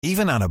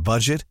Even on a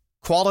budget,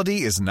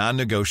 quality is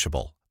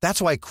non-negotiable.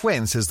 That's why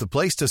Quince is the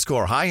place to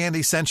score high-end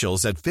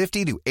essentials at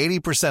 50 to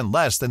 80%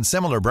 less than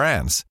similar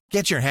brands.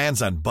 Get your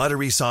hands on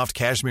buttery soft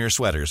cashmere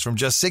sweaters from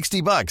just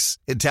 $60,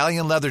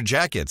 Italian leather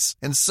jackets,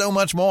 and so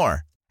much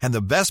more. And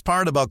the best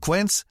part about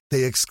Quince,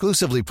 they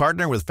exclusively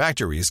partner with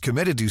factories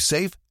committed to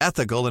safe,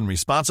 ethical, and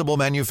responsible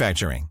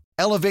manufacturing.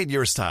 Elevate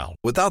your style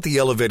without the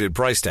elevated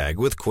price tag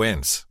with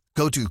Quince.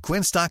 Go to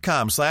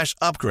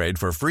quince.com/upgrade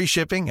for free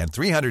shipping and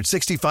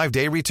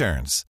 365-day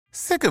returns.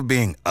 Sick of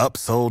being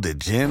upsold at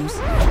gyms?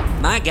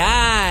 My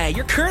guy,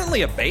 you're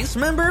currently a base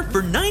member?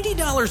 For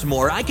 $90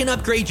 more, I can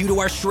upgrade you to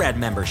our Shred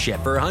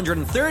membership. For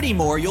 $130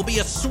 more, you'll be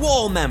a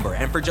Swole member.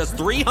 And for just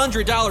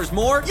 $300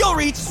 more, you'll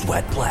reach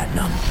Sweat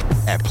Platinum.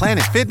 At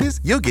Planet Fitness,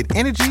 you'll get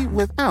energy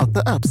without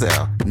the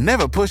upsell.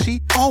 Never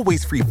pushy,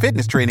 always free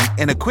fitness training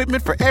and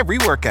equipment for every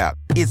workout.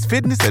 It's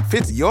fitness that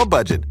fits your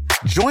budget.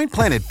 Join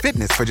Planet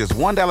Fitness for just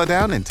 $1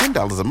 down and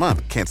 $10 a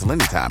month. Cancel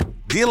anytime.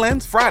 Deal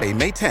ends Friday,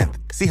 May 10th.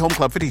 See Home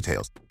Club for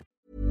details.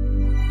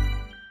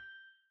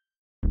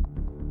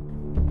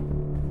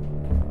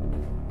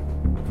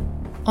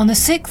 On the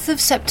 6th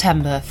of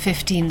September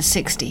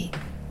 1560,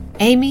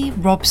 Amy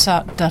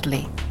Robsart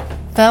Dudley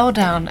fell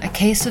down a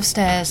case of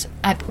stairs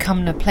at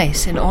Cumnor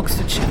Place in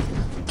Oxfordshire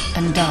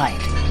and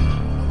died.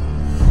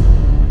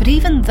 But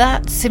even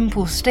that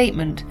simple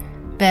statement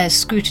bears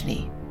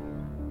scrutiny.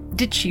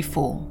 Did she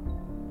fall?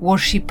 Was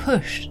she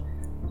pushed?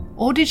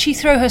 Or did she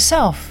throw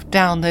herself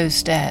down those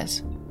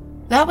stairs?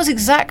 That was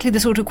exactly the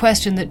sort of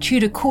question that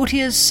Tudor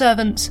courtiers,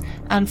 servants,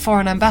 and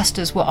foreign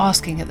ambassadors were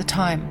asking at the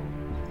time.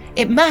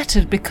 It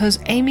mattered because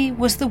Amy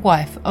was the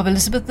wife of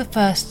Elizabeth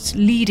I's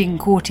leading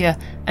courtier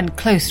and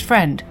close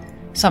friend,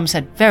 some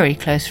said very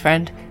close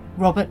friend,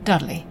 Robert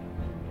Dudley.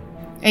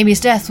 Amy's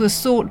death was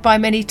thought by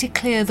many to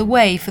clear the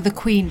way for the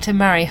Queen to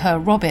marry her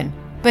Robin,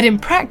 but in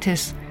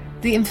practice,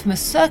 the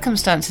infamous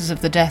circumstances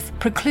of the death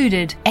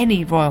precluded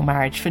any royal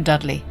marriage for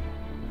Dudley.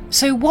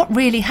 So what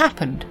really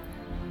happened?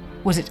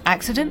 Was it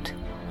accident,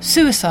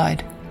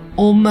 suicide,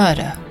 or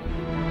murder?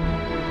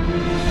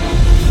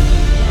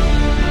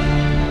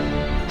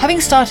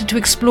 Having started to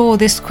explore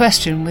this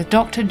question with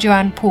Dr.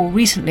 Joanne Paul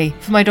recently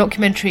for my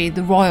documentary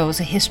The Royals,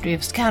 A History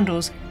of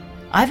Scandals,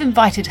 I've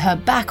invited her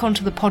back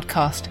onto the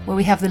podcast where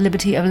we have the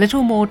liberty of a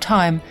little more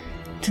time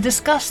to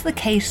discuss the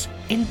case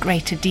in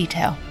greater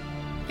detail.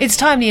 It's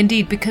timely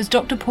indeed because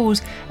Dr.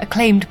 Paul's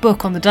acclaimed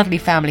book on the Dudley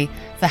family,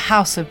 The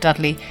House of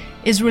Dudley,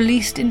 is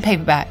released in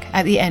paperback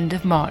at the end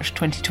of March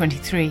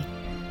 2023.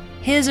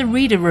 Here's a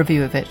reader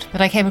review of it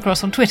that I came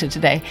across on Twitter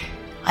today.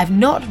 I've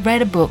not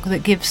read a book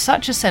that gives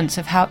such a sense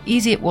of how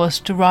easy it was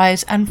to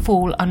rise and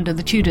fall under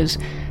the Tudors.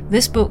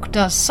 This book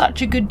does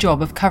such a good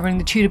job of covering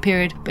the Tudor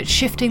period, but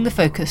shifting the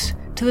focus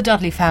to the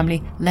Dudley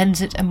family lends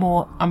it a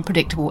more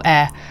unpredictable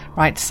air,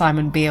 writes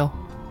Simon Beale.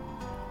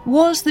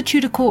 Was the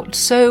Tudor court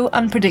so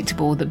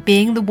unpredictable that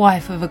being the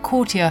wife of a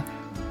courtier,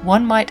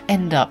 one might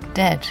end up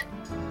dead?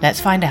 Let's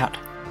find out.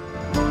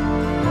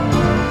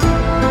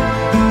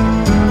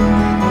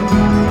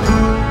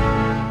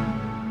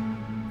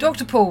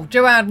 Dr. Paul,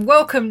 Joanne,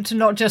 welcome to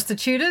Not Just the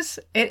Tudors.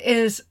 It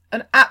is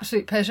an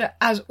absolute pleasure,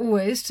 as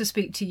always, to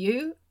speak to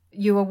you.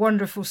 You're a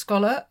wonderful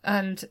scholar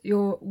and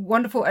you're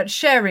wonderful at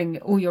sharing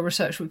all your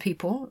research with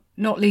people,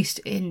 not least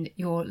in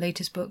your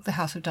latest book, The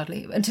House of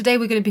Dudley. And today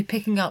we're going to be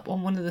picking up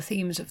on one of the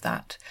themes of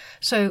that.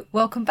 So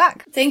welcome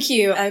back. Thank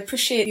you. I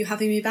appreciate you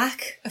having me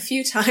back a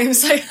few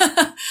times.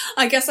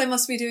 I guess I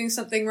must be doing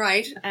something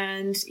right.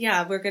 And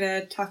yeah, we're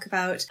going to talk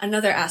about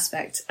another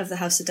aspect of the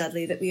House of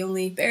Dudley that we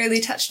only barely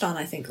touched on,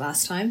 I think,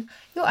 last time.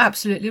 You're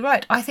absolutely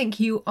right. I think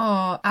you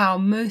are our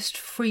most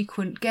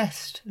frequent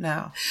guest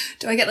now.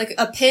 Do I get like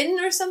a pin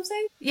or something?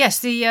 Yes,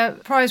 the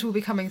prize will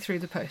be coming through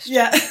the post.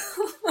 Yeah.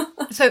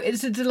 So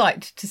it's a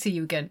delight to see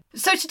you again.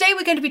 So today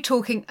we're going to be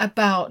talking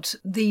about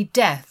the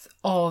death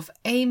of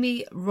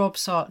Amy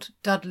Robsart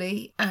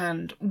Dudley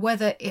and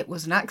whether it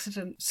was an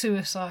accident,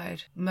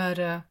 suicide,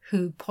 murder,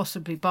 who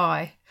possibly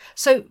by.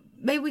 So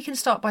maybe we can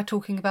start by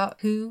talking about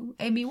who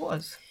Amy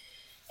was.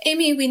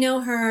 Amy, we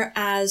know her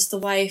as the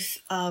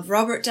wife of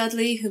Robert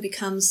Dudley, who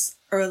becomes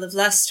Earl of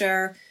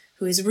Leicester,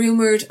 who is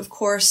rumoured, of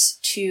course,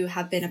 to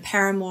have been a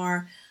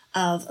paramour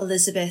of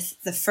Elizabeth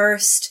I.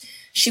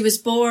 She was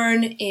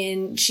born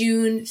in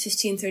June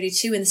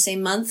 1532, in the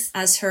same month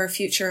as her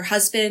future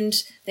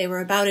husband. They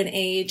were about an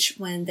age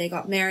when they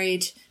got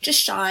married,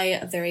 just shy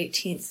of their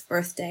 18th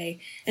birthday.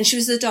 And she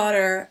was the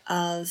daughter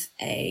of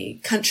a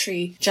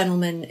country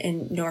gentleman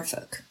in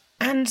Norfolk.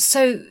 And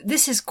so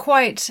this is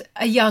quite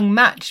a young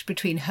match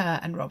between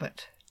her and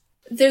Robert.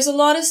 There's a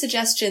lot of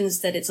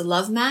suggestions that it's a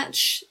love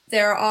match.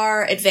 There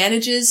are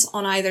advantages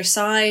on either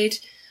side.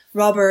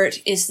 Robert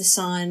is the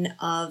son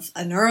of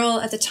an earl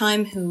at the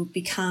time who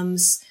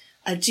becomes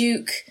a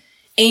duke.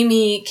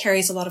 Amy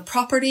carries a lot of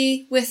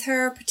property with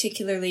her,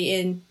 particularly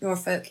in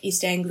Norfolk,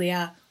 East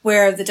Anglia,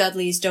 where the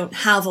Dudleys don't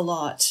have a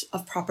lot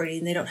of property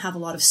and they don't have a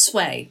lot of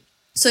sway.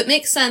 So it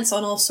makes sense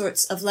on all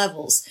sorts of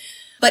levels.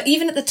 But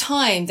even at the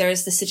time, there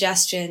is the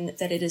suggestion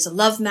that it is a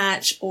love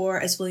match, or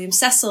as William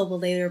Cecil will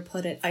later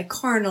put it, a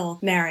carnal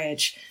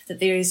marriage, that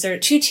these are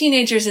two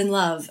teenagers in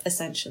love,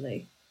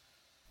 essentially.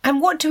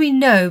 And what do we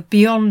know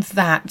beyond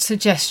that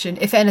suggestion,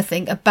 if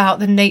anything, about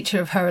the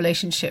nature of her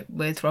relationship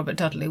with Robert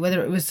Dudley,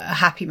 whether it was a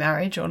happy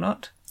marriage or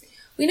not?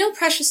 We know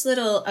precious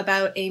little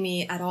about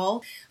Amy at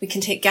all. We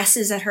can take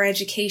guesses at her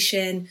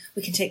education.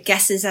 We can take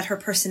guesses at her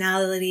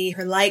personality,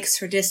 her likes,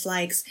 her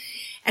dislikes.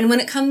 And when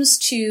it comes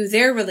to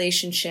their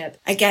relationship,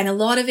 again, a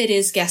lot of it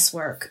is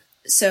guesswork.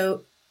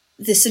 So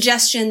the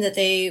suggestion that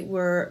they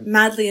were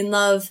madly in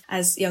love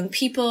as young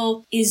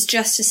people is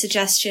just a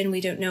suggestion.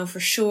 We don't know for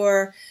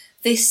sure.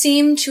 They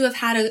seem to have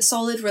had a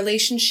solid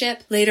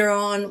relationship. Later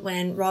on,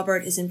 when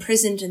Robert is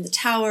imprisoned in the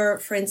tower,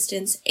 for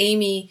instance,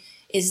 Amy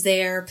is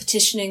there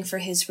petitioning for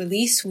his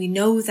release. We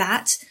know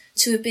that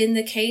to have been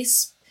the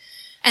case.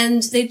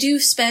 And they do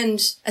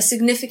spend a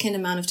significant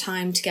amount of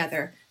time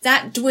together.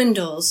 That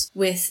dwindles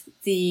with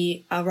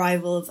the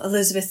arrival of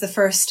Elizabeth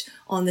I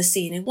on the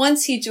scene. And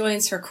once he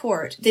joins her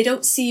court, they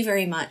don't see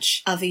very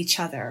much of each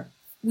other.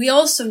 We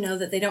also know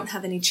that they don't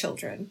have any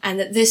children, and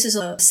that this is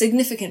a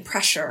significant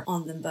pressure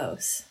on them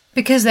both.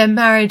 Because they're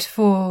married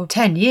for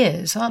 10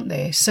 years, aren't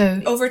they?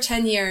 So over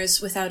 10 years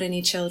without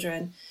any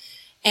children.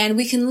 And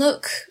we can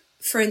look,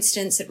 for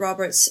instance, at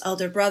Robert's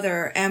elder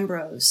brother,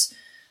 Ambrose,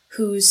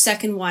 whose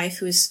second wife,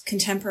 who is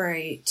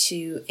contemporary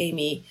to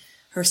Amy,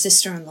 her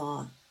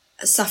sister-in-law,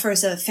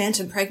 suffers a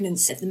phantom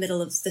pregnancy at the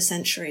middle of the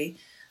century,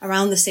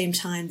 around the same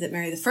time that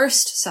Mary I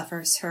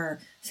suffers her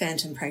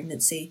phantom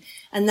pregnancy.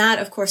 And that,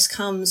 of course,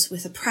 comes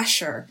with a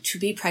pressure to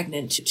be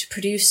pregnant, to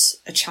produce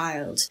a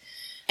child.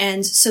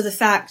 And so the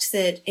fact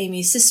that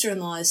Amy's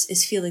sister-in-law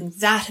is feeling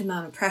that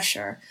amount of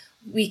pressure,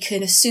 we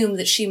can assume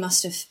that she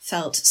must have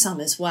felt some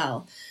as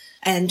well.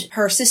 And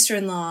her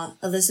sister-in-law,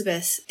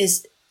 Elizabeth,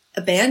 is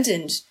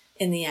abandoned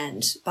in the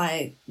end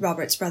by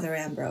Robert's brother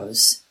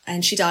Ambrose,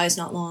 and she dies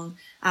not long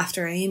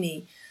after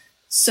Amy.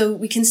 So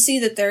we can see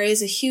that there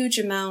is a huge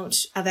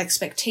amount of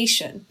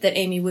expectation that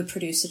Amy would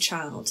produce a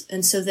child.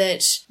 And so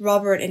that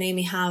Robert and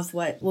Amy have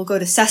what we'll go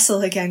to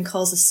Cecil again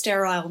calls a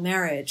sterile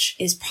marriage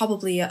is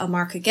probably a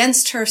mark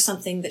against her,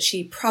 something that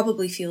she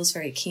probably feels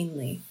very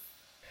keenly.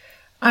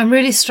 I'm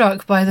really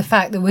struck by the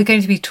fact that we're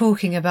going to be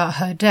talking about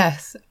her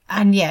death,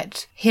 and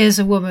yet here's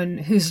a woman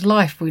whose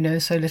life we know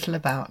so little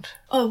about.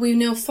 Oh, we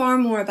know far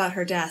more about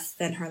her death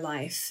than her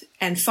life,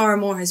 and far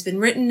more has been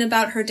written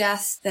about her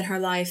death than her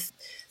life.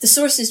 The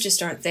sources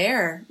just aren't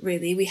there,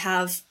 really. We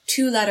have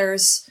 2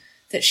 letters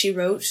that she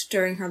wrote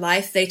during her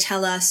life. They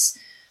tell us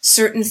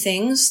certain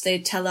things. They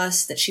tell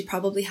us that she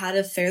probably had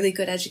a fairly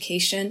good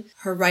education.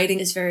 Her writing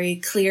is very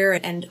clear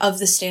and of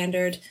the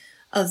standard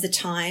of the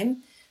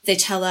time. They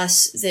tell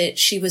us that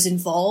she was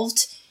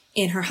involved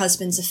in her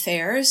husband's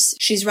affairs.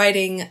 She's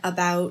writing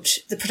about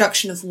the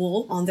production of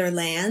wool on their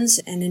lands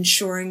and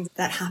ensuring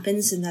that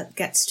happens and that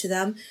gets to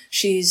them.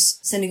 She's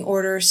sending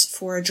orders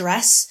for a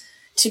dress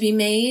to be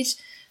made.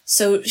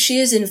 So she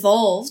is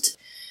involved,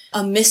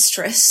 a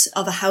mistress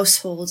of a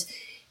household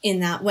in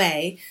that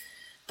way.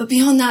 But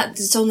beyond that,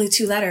 it's only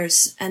 2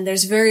 letters, and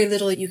there's very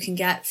little you can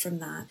get from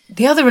that.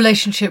 The other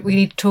relationship we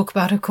need to talk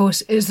about, of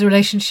course, is the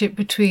relationship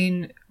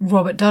between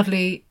Robert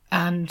Dudley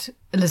and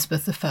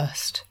Elizabeth I.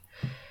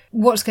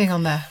 What's going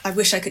on there? I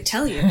wish I could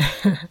tell you.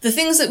 The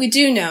things that we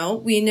do know,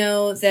 we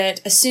know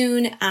that as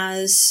soon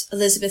as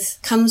Elizabeth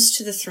comes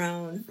to the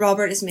throne,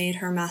 Robert is made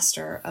her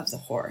master of the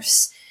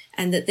horse,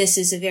 and that this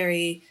is a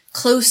very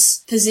close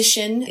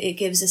position. It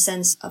gives a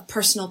sense of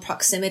personal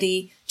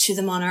proximity to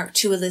the monarch,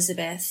 to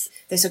Elizabeth.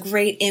 There's a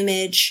great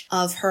image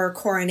of her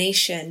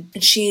coronation,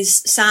 and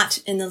she's sat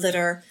in the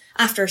litter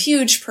after a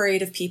huge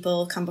parade of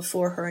people come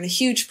before her and a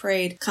huge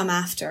parade come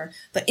after.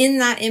 But in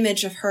that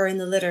image of her in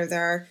the litter,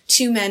 there are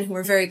 2 men who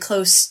are very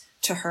close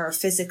to her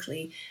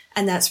physically,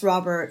 and that's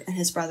Robert and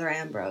his brother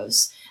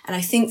Ambrose. And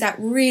I think that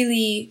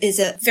really is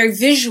a very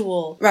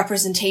visual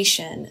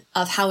representation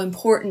of how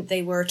important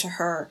they were to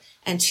her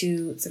and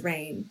to the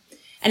reign.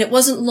 And it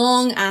wasn't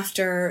long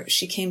after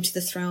she came to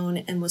the throne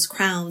and was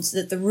crowned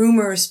that the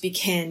rumors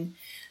began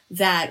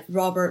that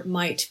Robert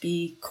might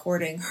be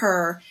courting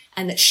her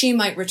and that she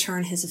might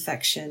return his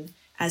affection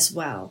as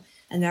well.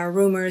 And there are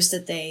rumors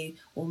that they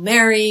will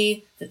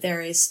marry, that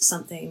there is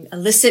something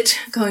illicit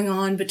going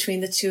on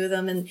between the 2 of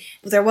them. And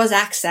there was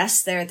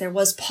access there. There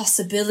was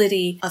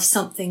possibility of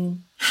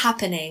something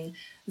happening,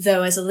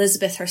 though, as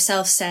Elizabeth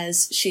herself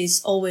says,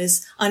 she's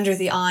always under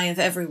the eye of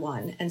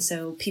everyone. And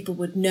so people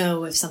would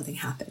know if something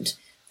happened.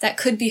 That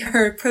could be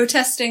her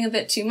protesting a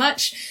bit too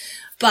much,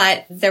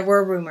 but there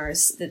were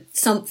rumors that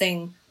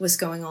something was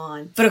going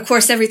on. But of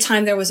course, every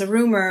time there was a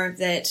rumor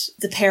that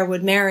the pair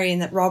would marry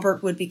and that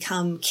Robert would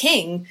become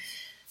king,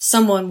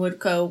 someone would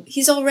go,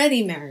 he's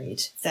already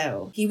married,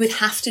 though. He would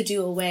have to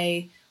do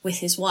away with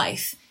his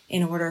wife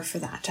in order for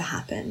that to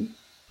happen.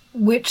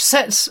 Which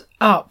sets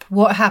up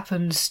what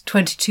happens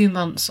 22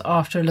 months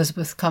after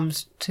Elizabeth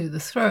comes to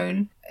the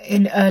throne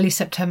in early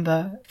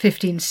September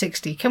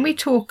 1560. Can we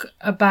talk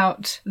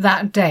about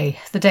that day,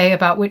 the day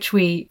about which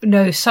we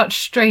know such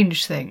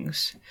strange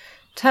things?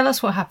 Tell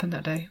us what happened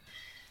that day.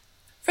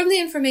 From the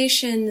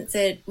information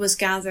that was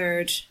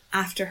gathered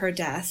after her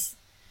death,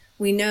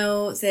 we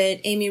know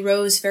that Amy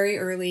rose very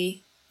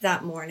early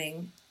that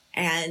morning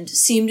and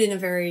seemed in a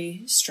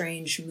very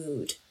strange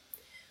mood.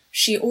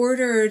 She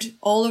ordered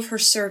all of her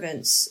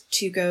servants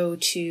to go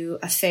to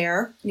a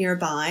fair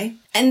nearby,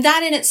 and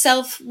that in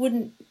itself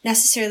wouldn't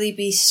necessarily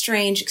be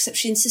strange, except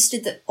she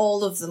insisted that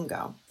all of them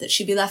go, that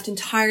she be left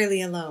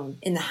entirely alone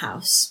in the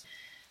house.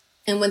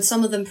 And when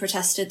some of them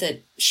protested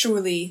that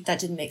surely that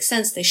didn't make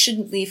sense, they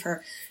shouldn't leave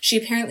her, she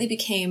apparently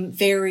became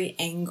very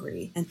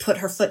angry and put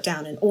her foot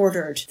down and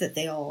ordered that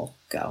they all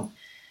go.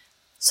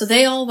 So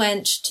they all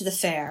went to the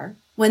fair.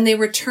 When they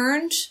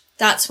returned,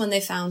 that's when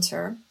they found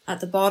her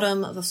at the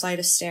bottom of a flight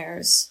of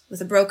stairs with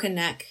a broken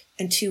neck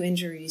and 2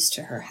 injuries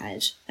to her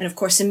head. And of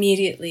course,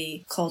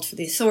 immediately called for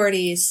the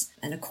authorities,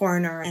 and a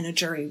coroner and a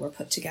jury were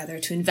put together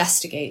to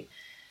investigate.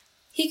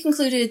 He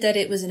concluded that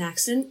it was an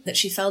accident, that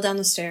she fell down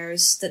the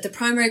stairs, that the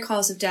primary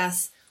cause of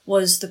death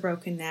was the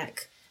broken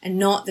neck and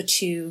not the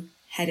 2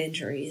 head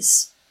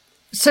injuries.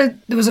 So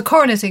there was a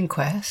coroner's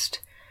inquest,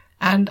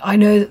 and I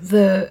know that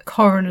the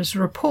coroner's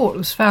report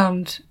was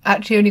found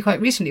actually only quite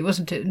recently,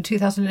 wasn't it, in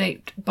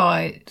 2008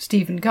 by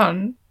Stephen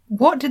Gunn.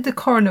 What did the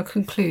coroner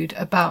conclude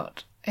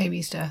about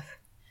Amy's death?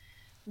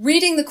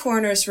 Reading the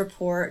coroner's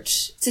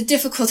report, it's a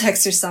difficult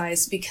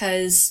exercise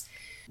because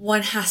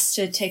one has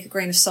to take a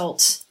grain of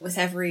salt with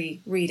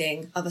every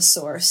reading of a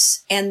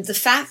source. And the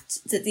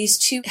fact that these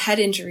 2 head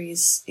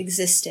injuries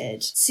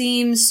existed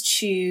seems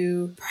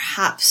to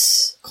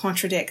perhaps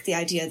contradict the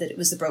idea that it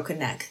was the broken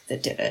neck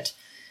that did it.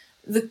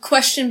 The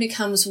question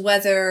becomes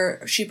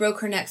whether she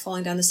broke her neck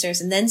falling down the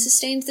stairs and then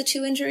sustained the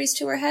 2 injuries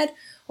to her head,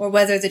 or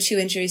whether the 2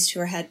 injuries to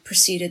her head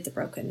preceded the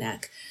broken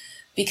neck.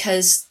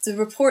 Because the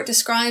report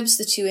describes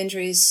the 2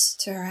 injuries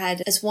to her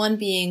head as one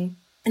being,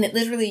 and it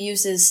literally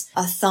uses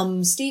a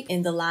thumb's deep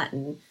in the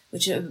Latin,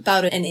 which is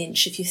about an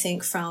inch. If you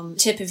think from the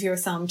tip of your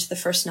thumb to the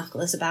first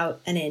knuckle is about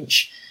an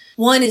inch.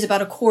 One is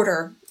about a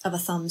quarter of a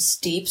thumb's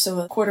deep, so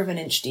a quarter of an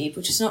inch deep,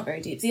 which is not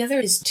very deep. The other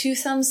is 2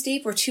 thumbs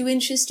deep or 2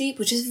 inches deep,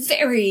 which is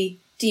very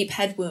deep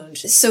head wound.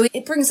 So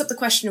it brings up the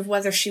question of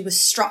whether she was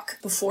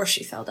struck before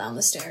she fell down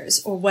the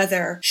stairs or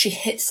whether she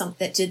hit something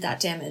that did that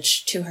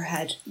damage to her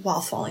head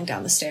while falling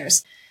down the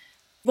stairs.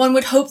 One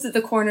would hope that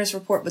the coroner's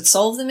report would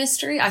solve the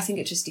mystery. I think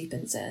it just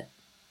deepens it.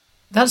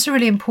 That's a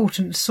really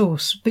important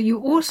source, but you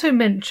also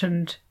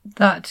mentioned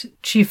that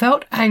she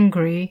felt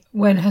angry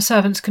when her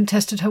servants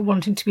contested her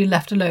wanting to be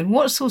left alone.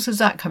 What source is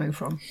that coming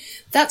from?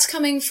 That's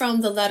coming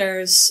from the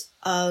letters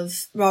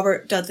of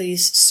Robert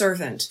Dudley's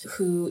servant,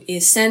 who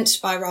is sent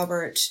by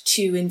Robert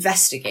to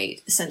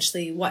investigate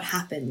essentially what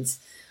happened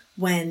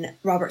when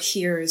Robert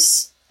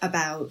hears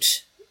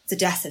about the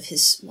death of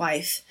his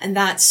wife. And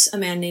that's a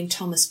man named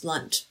Thomas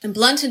Blunt. And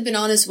Blunt had been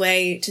on his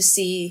way to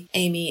see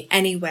Amy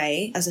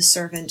anyway as a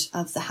servant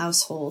of the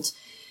household.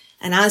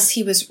 And as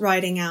he was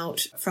riding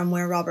out from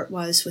where Robert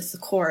was with the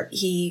court,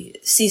 he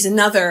sees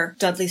another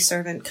Dudley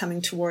servant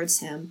coming towards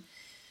him,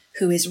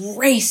 who is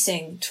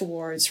racing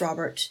towards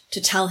Robert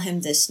to tell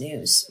him this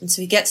news. And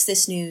so he gets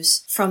this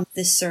news from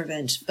this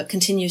servant, but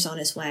continues on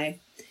his way.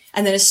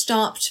 And then is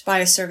stopped by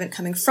a servant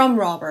coming from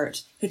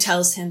Robert, who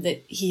tells him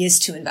that he is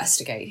to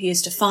investigate. He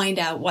is to find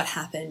out what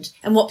happened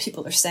and what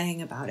people are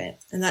saying about it.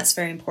 And that's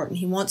very important.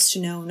 He wants to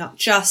know not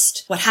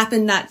just what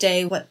happened that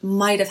day, what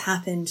might have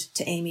happened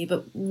to Amy,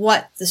 but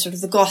what the sort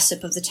of the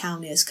gossip of the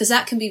town is, because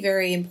that can be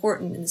very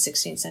important in the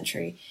 16th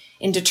century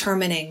in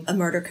determining a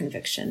murder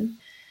conviction.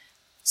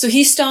 So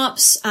he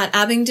stops at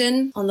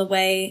Abingdon on the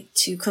way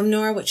to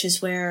Cumnor, which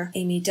is where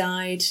Amy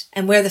died,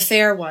 and where the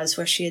fair was,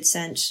 where she had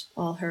sent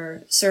all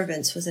her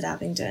servants, was at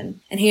Abingdon.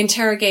 And he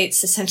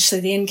interrogates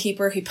essentially the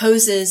innkeeper. He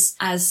poses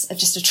as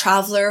just a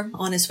traveller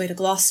on his way to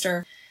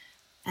Gloucester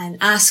and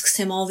asks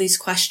him all these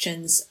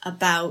questions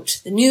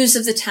about the news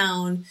of the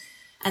town.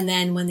 And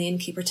then when the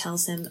innkeeper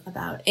tells him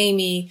about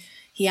Amy,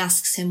 he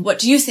asks him, what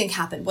do you think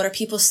happened? What are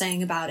people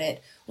saying about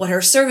it? What are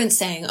her servants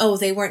saying? Oh,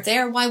 they weren't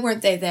there. Why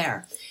weren't they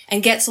there?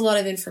 And gets a lot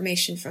of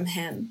information from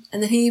him.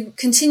 And then he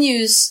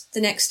continues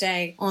the next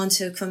day on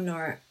to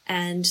Cumnor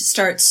and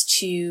starts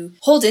to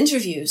hold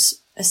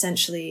interviews,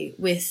 essentially,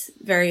 with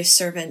various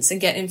servants and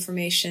get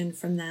information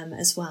from them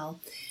as well.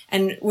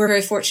 And we're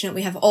very fortunate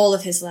we have all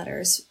of his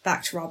letters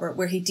back to Robert,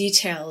 where he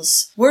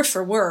details, word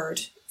for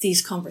word,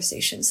 these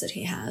conversations that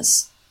he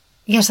has.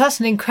 Yes, that's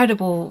an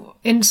incredible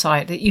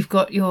insight that you've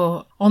got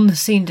your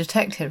on-the-scene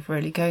detective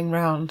really going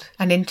round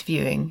and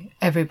interviewing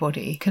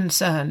everybody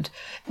concerned.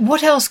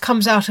 What else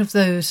comes out of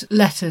those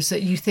letters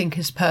that you think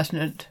is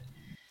pertinent?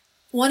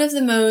 One of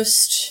the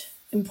most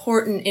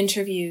important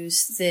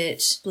interviews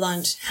that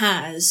Blunt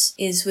has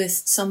is with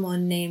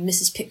someone named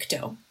Mrs.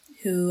 Pictou,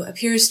 who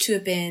appears to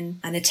have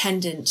been an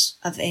attendant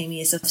of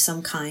Amy's of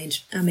some kind,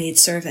 a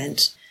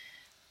maidservant.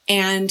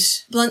 And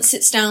Blunt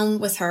sits down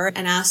with her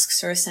and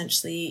asks her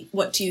essentially,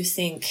 what do you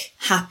think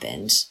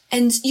happened?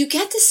 And you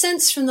get the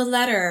sense from the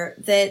letter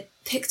that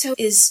Pictou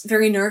is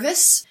very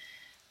nervous.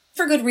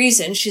 For good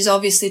reason. She's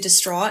obviously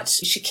distraught.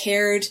 She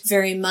cared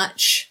very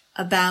much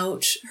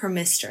about her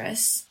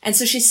mistress. And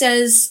so she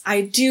says,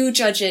 I do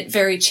judge it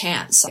very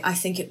chance. I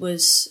think it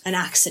was an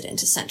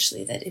accident,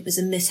 essentially, that it was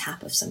a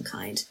mishap of some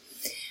kind.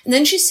 And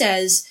then she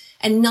says,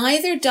 and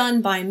neither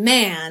done by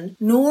man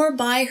nor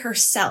by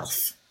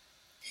herself.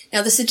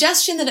 Now, the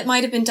suggestion that it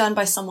might have been done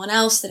by someone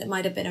else, that it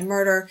might have been a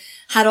murder,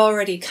 had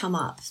already come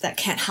up. That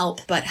can't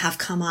help but have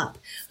come up.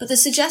 But the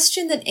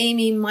suggestion that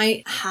Amy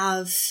might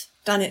have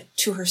done it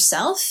to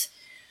herself,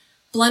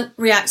 Blunt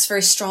reacts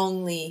very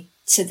strongly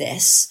to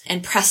this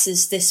and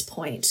presses this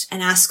point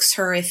and asks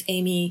her if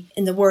Amy,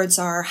 in the words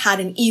are, had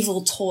an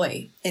evil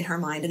toy in her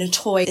mind. And a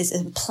toy is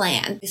a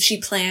plan. If she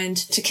planned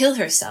to kill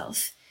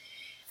herself.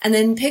 And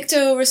then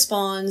Pictou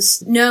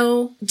responds,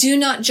 no, do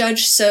not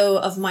judge so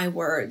of my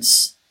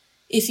words.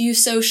 If you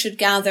so should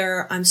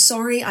gather, I'm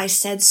sorry I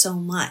said so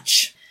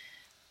much.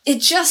 It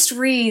just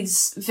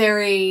reads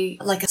very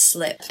like a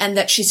slip, and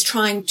that she's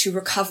trying to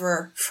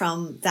recover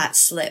from that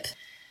slip.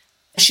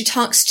 She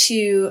talks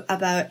too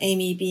about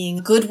Amy being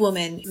a good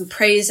woman who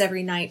prays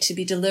every night to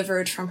be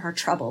delivered from her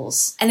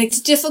troubles. And it's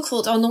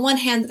difficult. On the one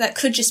hand, that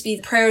could just be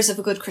the prayers of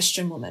a good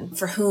Christian woman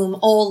for whom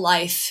all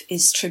life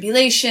is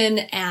tribulation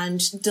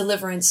and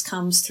deliverance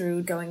comes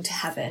through going to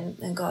heaven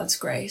and God's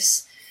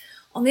grace.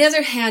 On the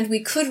other hand,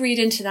 we could read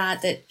into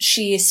that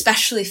she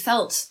especially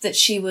felt that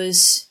she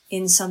was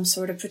in some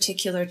sort of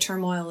particular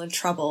turmoil and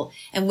trouble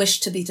and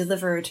wished to be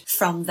delivered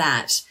from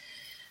that,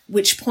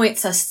 which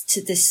points us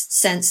to this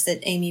sense that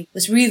Amy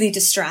was really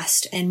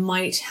distressed and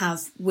might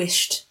have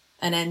wished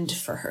an end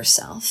for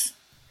herself.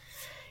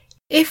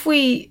 If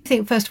we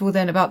think first of all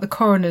then about the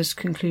coroner's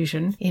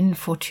conclusion,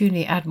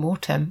 infortuni ad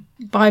mortem,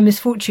 by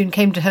misfortune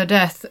came to her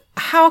death,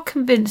 how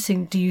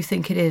convincing do you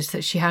think it is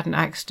that she had an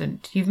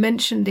accident? You've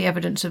mentioned the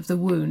evidence of the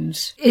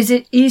wounds. Is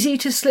it easy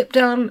to slip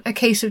down a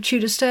case of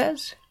Tudor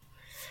stairs?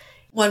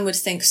 One would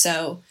think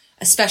so,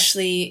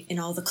 especially in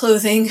all the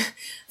clothing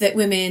that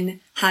women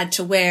had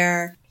to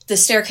wear. The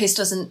staircase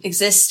doesn't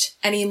exist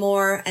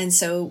anymore, and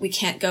so we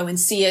can't go and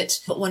see it.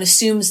 But one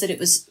assumes that it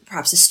was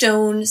perhaps a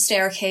stone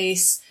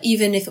staircase.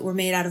 Even if it were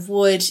made out of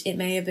wood, it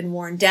may have been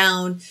worn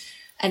down.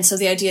 And so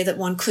the idea that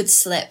one could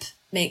slip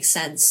makes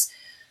sense.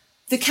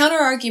 The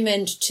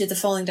counter-argument to the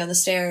falling down the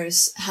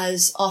stairs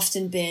has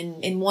often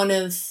been in one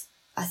of,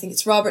 I think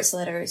it's Robert's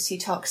letters, he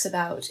talks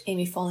about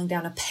Amy falling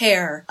down a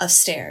pair of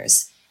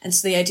stairs. And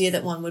so the idea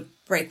that one would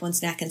break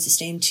one's neck and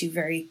sustain two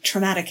very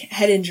traumatic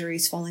head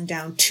injuries falling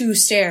down 2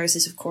 stairs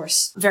is, of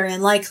course, very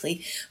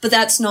unlikely. But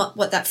that's not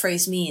what that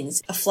phrase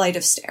means. A flight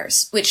of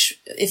stairs, which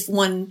if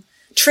one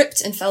tripped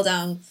and fell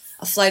down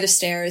a flight of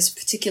stairs,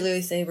 particularly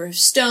if they were of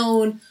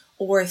stone,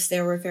 or if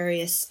there were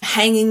various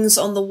hangings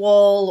on the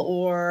wall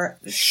or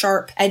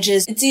sharp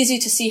edges, it's easy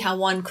to see how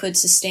one could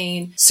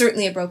sustain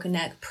certainly a broken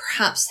neck,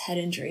 perhaps head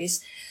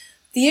injuries.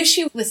 The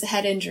issue with the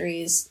head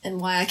injuries,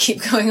 and why I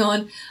keep going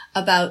on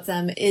about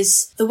them,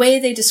 is the way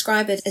they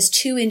describe it as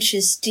 2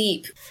 inches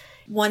deep.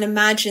 One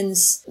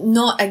imagines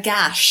not a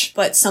gash,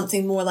 but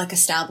something more like a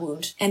stab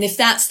wound. And if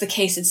that's the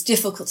case, it's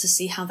difficult to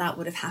see how that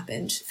would have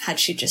happened had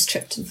she just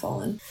tripped and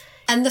fallen.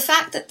 And the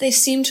fact that they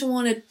seem to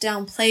want to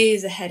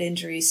downplay the head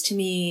injuries, to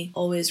me,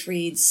 always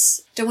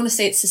reads, don't want to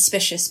say it's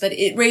suspicious, but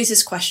it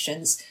raises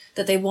questions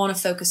that they want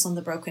to focus on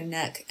the broken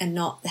neck and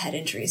not the head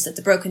injuries, that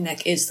the broken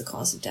neck is the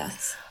cause of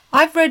death.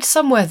 I've read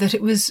somewhere that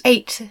it was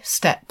 8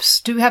 steps.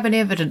 Do we have any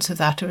evidence of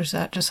that, or is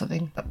that just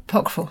something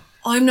apocryphal?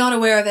 I'm not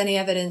aware of any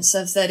evidence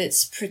of that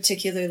it's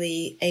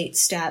particularly 8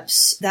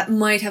 steps. That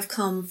might have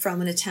come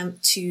from an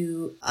attempt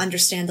to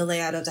understand the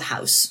layout of the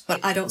house, but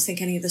I don't think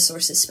any of the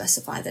sources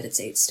specify that it's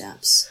 8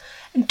 steps.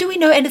 And do we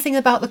know anything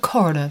about the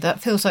coroner?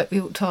 That feels like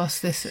we ought to ask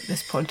this at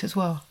this point as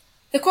well.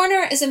 The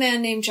coroner is a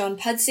man named John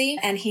Pudsey,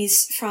 and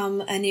he's from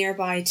a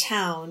nearby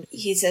town.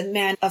 He's a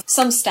man of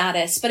some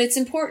status, but it's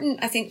important,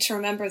 I think, to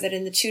remember that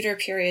in the Tudor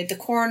period, the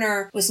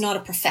coroner was not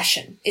a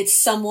profession. It's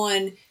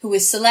someone who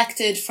was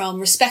selected from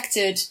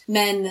respected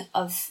men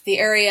of the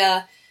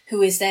area,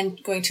 who is then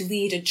going to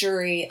lead a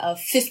jury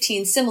of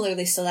 15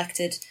 similarly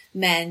selected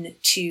men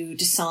to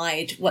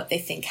decide what they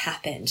think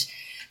happened.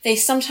 They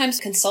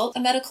sometimes consult a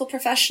medical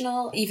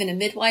professional, even a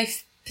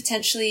midwife,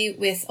 potentially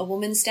with a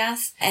woman's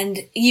death, and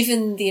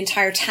even the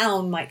entire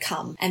town might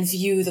come and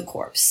view the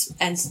corpse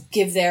and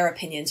give their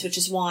opinions, which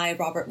is why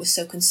Robert was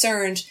so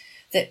concerned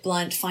that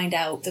Blunt find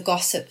out the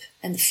gossip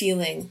and the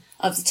feeling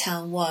of the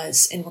town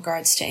was in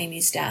regards to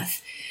Amy's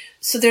death.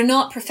 So they're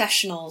not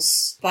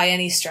professionals by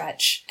any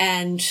stretch,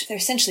 and they're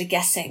essentially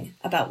guessing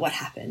about what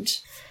happened.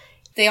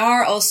 They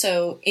are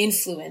also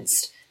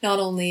influenced not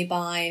only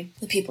by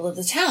the people of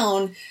the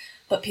town,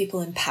 but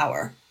people in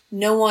power.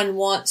 No one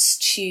wants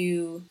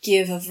to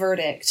give a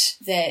verdict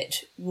that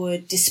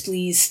would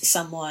displease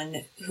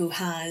someone who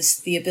has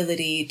the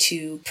ability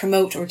to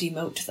promote or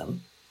demote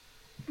them.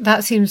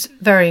 That seems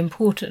very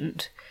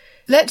important.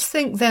 Let's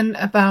think then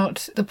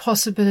about the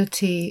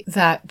possibility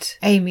that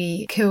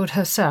Amy killed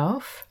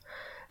herself.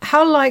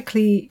 How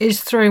likely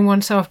is throwing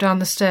oneself down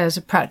the stairs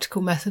a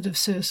practical method of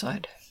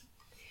suicide?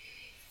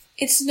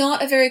 It's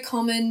not a very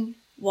common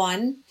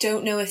one.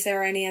 Don't know if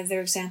there are any other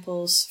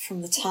examples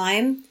from the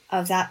time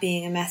of that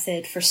being a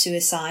method for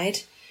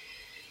suicide.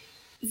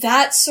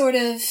 that sort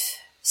of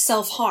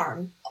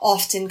self-harm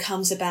often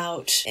comes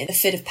about in a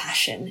fit of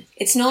passion.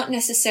 It's not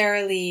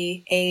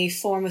necessarily a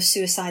form of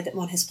suicide that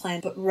one has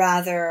planned, but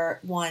rather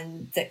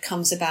one that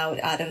comes about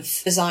out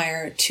of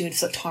desire to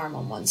inflict harm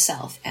on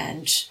oneself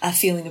and a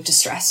feeling of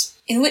distress.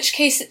 In which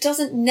case, it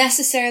doesn't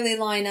necessarily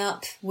line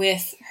up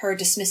with her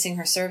dismissing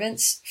her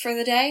servants for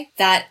the day.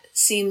 That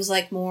seems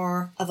like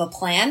more of a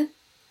plan.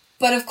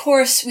 But of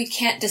course, we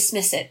can't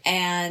dismiss it.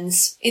 And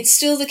it's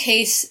still the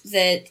case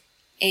that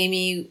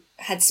Amy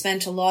had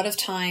spent a lot of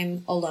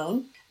time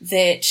alone,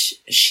 that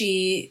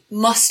she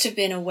must have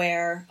been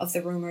aware of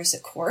the rumors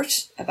at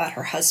court about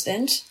her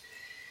husband.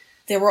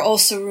 There were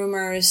also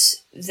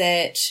rumors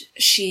that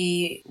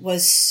she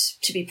was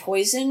to be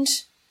poisoned,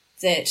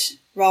 that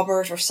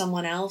Robert or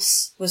someone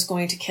else was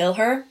going to kill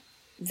her,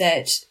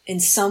 that in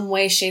some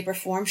way, shape, or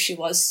form she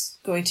was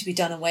going to be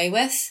done away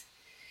with.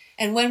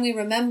 And when we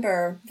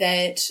remember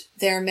that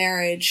their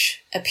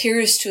marriage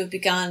appears to have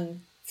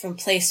begun from a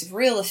place of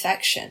real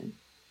affection,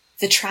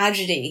 the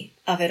tragedy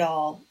of it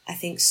all, I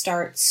think,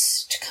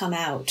 starts to come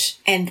out.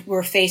 And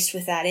we're faced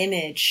with that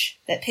image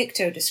that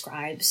Pictou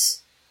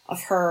describes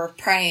of her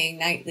praying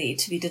nightly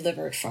to be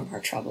delivered from her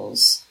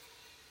troubles.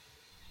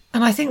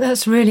 And I think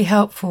that's really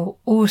helpful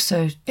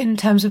also in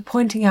terms of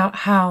pointing out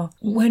how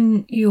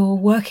when you're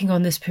working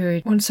on this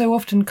period, one so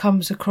often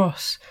comes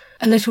across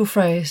a little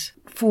phrase,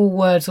 4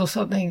 words or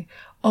something,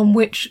 on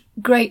which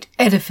great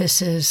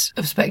edifices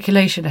of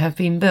speculation have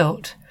been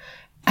built.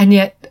 And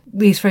yet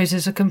these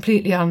phrases are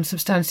completely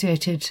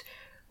unsubstantiated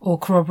or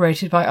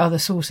corroborated by other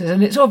sources.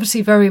 And it's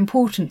obviously very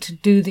important to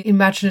do the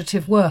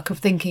imaginative work of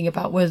thinking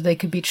about whether they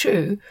could be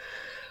true,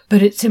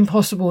 but it's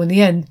impossible in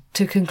the end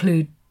to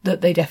conclude that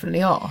they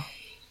definitely are.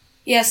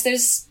 Yes,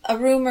 there's a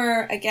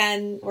rumor,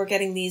 again, we're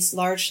getting these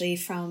largely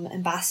from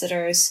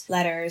ambassadors'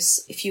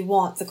 letters. If you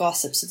want the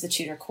gossips of the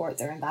Tudor court,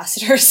 they're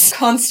ambassadors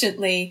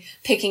constantly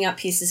picking up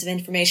pieces of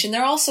information.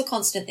 They're also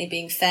constantly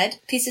being fed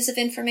pieces of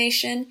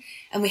information.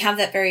 And we have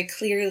that very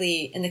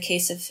clearly in the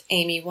case of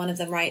Amy. One of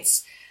them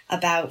writes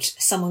about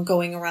someone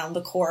going around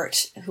the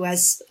court who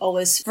has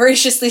always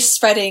voraciously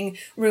spreading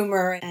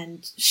rumor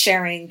and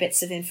sharing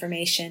bits of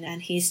information.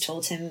 And he's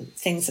told him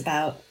things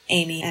about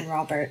Amy and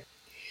Robert.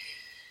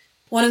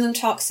 One of them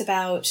talks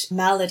about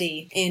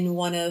malady in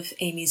one of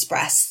Amy's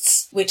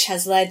breasts, which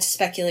has led to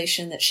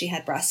speculation that she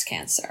had breast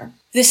cancer.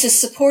 This has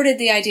supported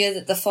the idea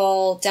that the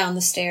fall down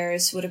the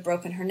stairs would have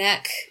broken her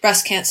neck.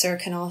 Breast cancer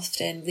can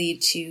often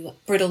lead to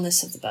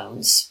brittleness of the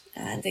bones,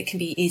 and they can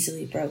be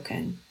easily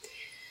broken.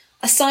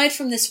 Aside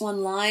from this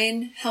one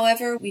line,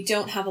 however, we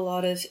don't have a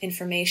lot of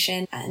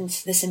information, and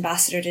this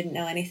ambassador didn't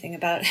know anything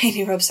about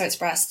Amy Robsart's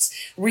breasts.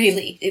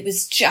 Really, it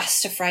was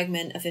just a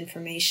fragment of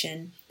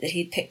information that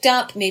he'd picked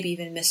up, maybe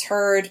even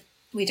misheard.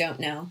 We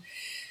don't know.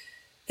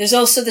 There's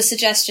also the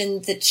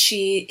suggestion that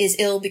she is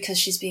ill because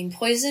she's being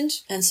poisoned,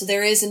 and so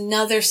there is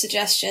another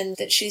suggestion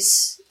that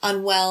she's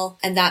unwell,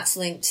 and that's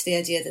linked to the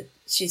idea that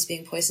she's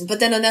being poisoned. But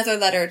then another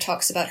letter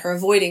talks about her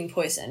avoiding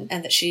poison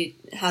and that she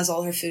has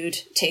all her food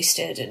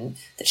tasted and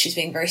that she's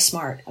being very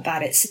smart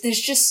about it. So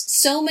there's just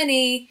so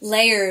many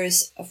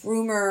layers of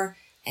rumor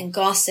and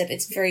gossip.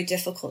 It's very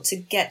difficult to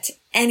get to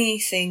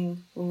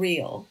anything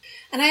real.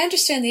 And I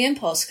understand the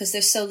impulse because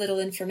there's so little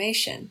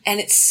information. And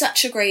it's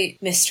such a great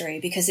mystery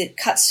because it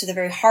cuts to the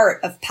very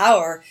heart of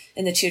power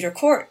in the Tudor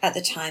court at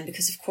the time,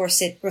 because of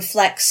course it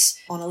reflects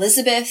on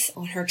Elizabeth,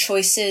 on her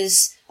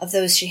choices of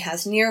those she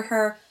has near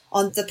her,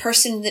 on the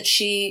person that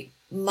she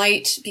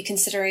might be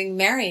considering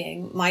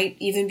marrying, might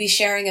even be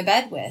sharing a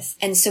bed with.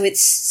 And so it's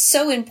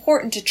so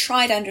important to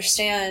try to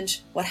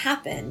understand what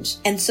happened.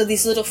 And so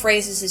these little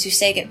phrases, as you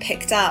say, get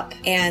picked up,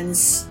 and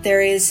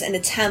there is an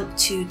attempt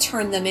to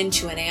turn them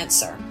into an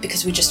answer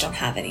because we just don't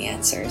have any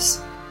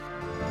answers.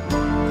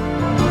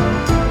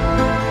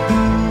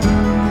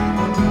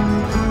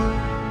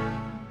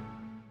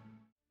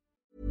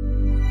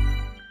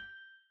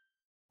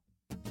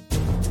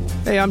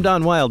 Hey, I'm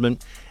Don Wildman,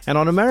 and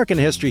on American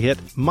History Hit,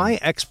 my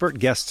expert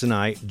guests and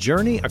I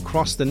journey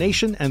across the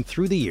nation and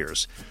through the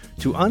years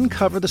to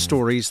uncover the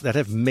stories that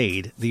have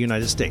made the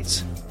United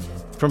States.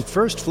 From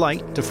first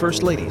flight to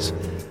first ladies,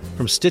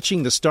 from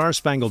stitching the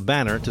Star-Spangled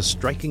Banner to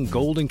striking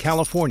gold in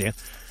California,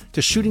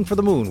 to shooting for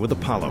the moon with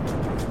Apollo.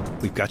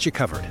 We've got you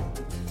covered.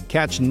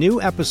 Catch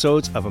new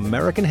episodes of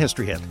American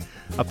History Hit,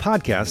 a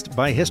podcast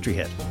by History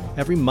Hit,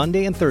 every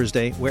Monday and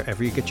Thursday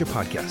wherever you get your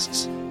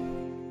podcasts.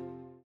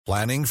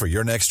 Planning for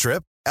your next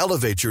trip?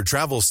 Elevate your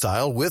travel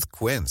style with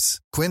Quince.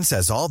 Quince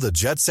has all the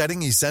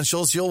jet-setting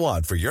essentials you'll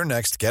want for your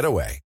next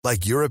getaway,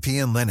 like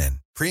European linen,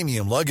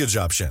 premium luggage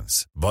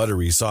options,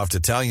 buttery soft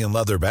Italian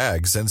leather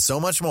bags, and so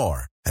much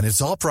more. And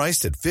it's all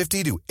priced at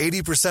 50 to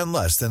 80%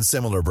 less than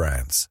similar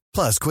brands.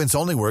 Plus, Quince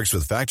only works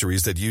with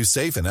factories that use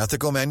safe and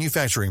ethical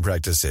manufacturing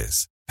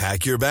practices.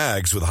 Pack your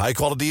bags with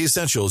high-quality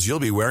essentials you'll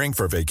be wearing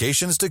for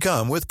vacations to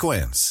come with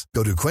Quince.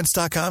 Go to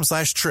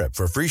quince.com/trip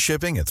for free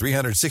shipping and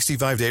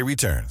 365-day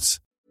returns.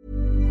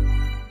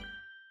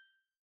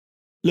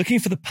 Looking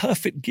for the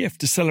perfect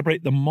gift to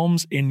celebrate the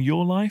moms in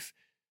your life?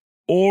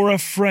 Aura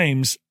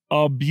frames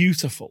are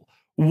beautiful.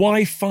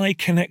 Wi-Fi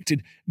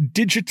connected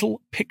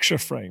digital picture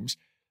frames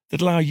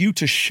that allow you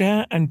to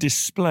share and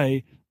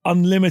display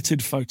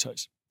unlimited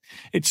photos.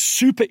 It's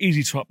super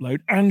easy to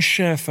upload and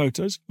share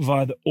photos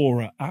via the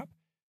Aura app.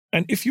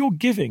 And if you're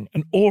giving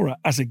an Aura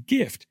as a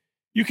gift,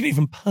 you can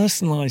even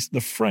personalize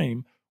the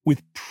frame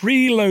with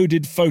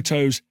preloaded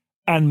photos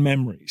and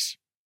memories.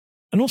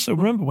 And also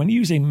remember, when you're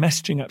using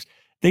messaging apps,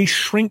 they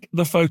shrink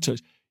the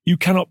photos. You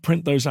cannot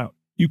print those out.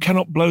 You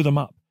cannot blow them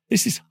up.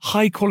 This is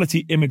high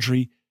quality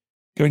imagery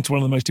going to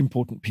one of the most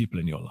important people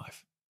in your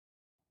life.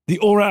 The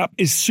Aura app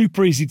is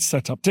super easy to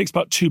set up. It takes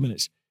about 2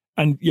 minutes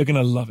and you're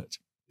going to love it.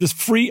 There's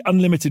free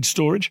unlimited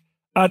storage,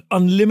 add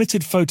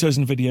unlimited photos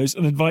and videos,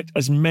 and invite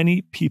as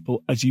many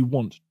people as you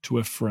want to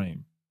a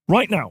frame.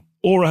 Right now,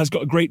 Aura has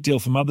got a great deal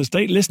for Mother's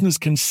Day. Listeners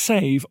can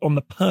save on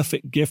the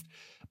perfect gift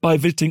by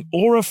visiting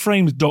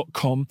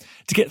auraframes.com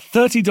to get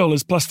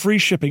 $30 plus free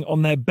shipping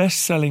on their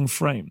best-selling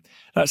frame.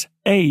 That's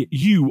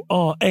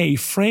AURA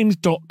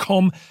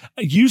frames.com.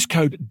 Use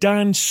code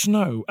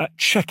DANSNOW at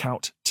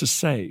checkout to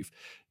save.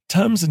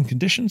 Terms and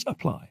conditions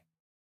apply.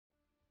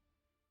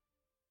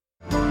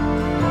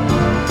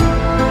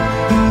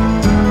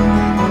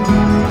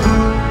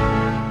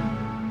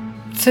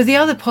 So the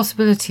other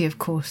possibility, of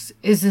course,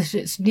 is that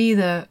it's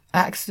neither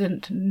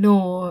accident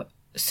nor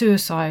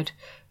suicide,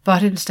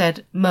 but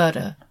instead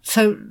murder.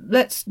 So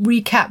let's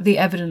recap the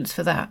evidence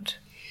for that.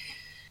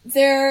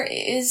 There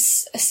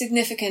is a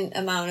significant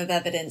amount of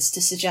evidence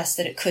to suggest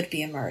that it could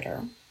be a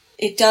murder.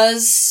 It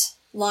does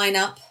line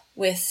up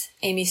with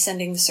Amy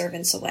sending the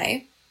servants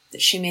away,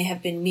 that she may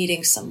have been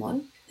meeting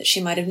someone, that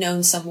she might have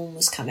known someone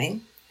was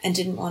coming and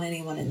didn't want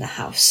anyone in the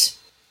house.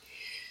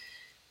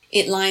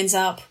 It lines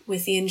up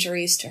with the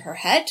injuries to her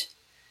head,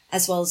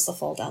 as well as the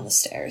fall down the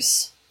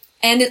stairs.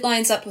 And it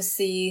lines up with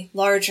the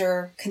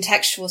larger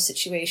contextual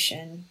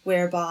situation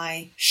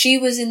whereby she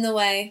was in the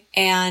way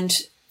and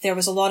there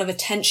was a lot of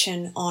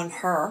attention on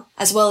her,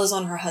 as well as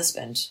on her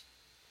husband.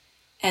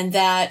 And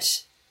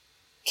that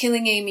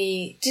killing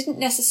Amy didn't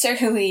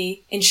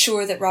necessarily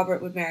ensure that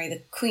Robert would marry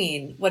the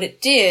Queen. What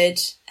it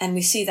did, and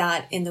we see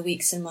that in the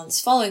weeks and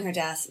months following her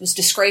death, was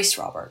disgrace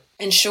Robert,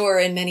 ensure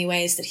in many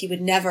ways that he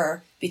would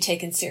never be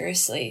taken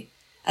seriously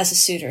as a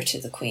suitor to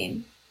the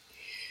Queen.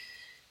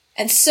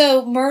 And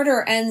so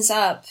murder ends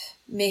up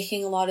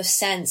making a lot of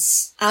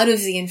sense out of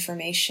the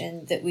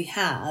information that we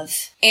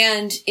have.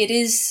 And it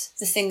is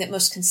the thing that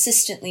most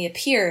consistently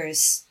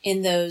appears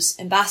in those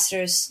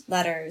ambassadors'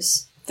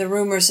 letters, the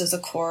rumors of the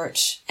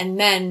court, and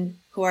men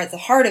who are at the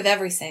heart of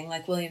everything,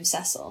 like William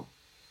Cecil.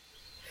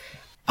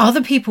 Are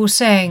the people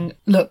saying,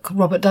 look,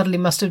 Robert Dudley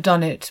must have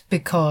done it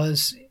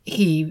because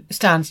he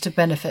stands to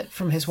benefit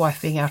from his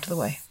wife being out of the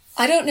way?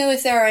 I don't know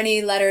if there are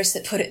any letters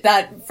that put it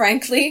that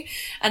frankly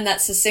and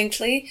that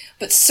succinctly,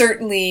 but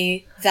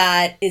certainly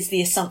that is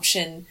the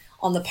assumption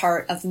on the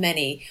part of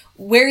many.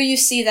 Where you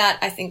see that,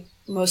 I think,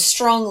 most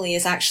strongly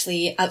is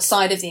actually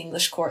outside of the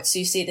English court. So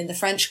you see it in the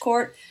French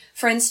court.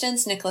 For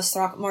instance, Nicholas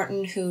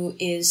Throckmorton, who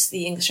is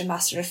the English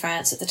ambassador to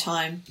France at the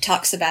time,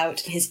 talks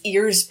about his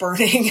ears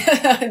burning,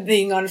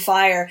 being on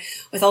fire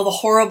with all the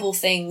horrible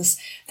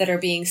things that are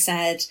being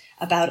said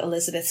about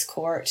Elizabeth's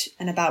court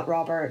and about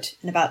Robert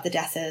and about the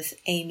death of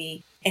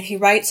Amy. And he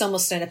writes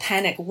almost in a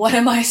panic, what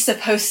am I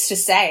supposed to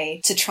say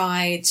to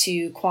try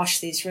to quash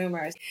these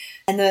rumors?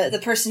 And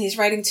the person he's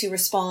writing to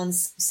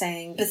responds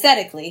saying,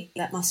 pathetically,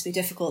 that must be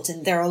difficult,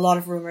 and there are a lot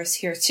of rumors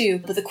here too,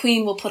 but the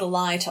Queen will put a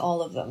lie to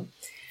all of them.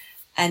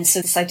 And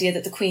so this idea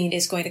that the Queen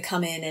is going to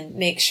come in and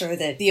make sure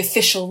that the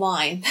official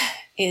line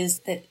is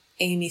that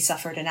Amy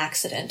suffered an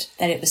accident,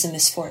 that it was a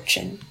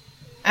misfortune.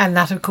 And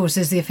that, of course,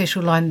 is the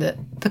official line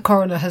that the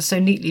coroner has so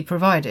neatly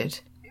provided.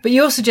 But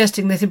you're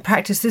suggesting that in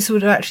practice this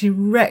would have actually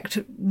wrecked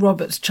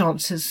Robert's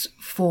chances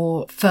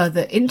for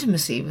further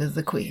intimacy with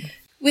the Queen.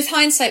 With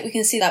hindsight, we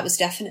can see that was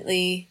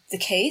definitely the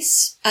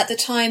case. At the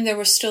time, there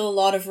were still a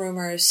lot of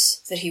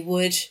rumours that he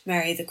would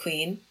marry the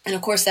Queen. And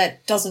of course,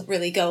 that doesn't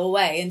really go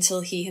away until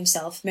he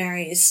himself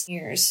marries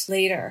years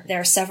later. There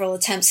are several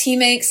attempts he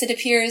makes, it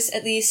appears,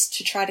 at least,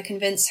 to try to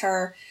convince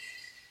her.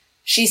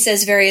 She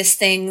says various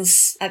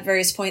things at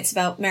various points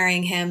about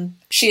marrying him.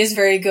 She is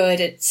very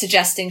good at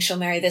suggesting she'll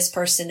marry this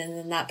person and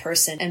then that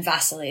person and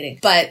vacillating.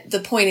 But the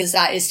point is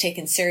that is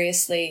taken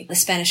seriously. The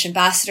Spanish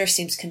ambassador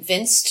seems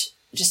convinced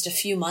just a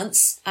few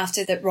months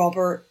after that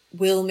Robert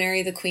will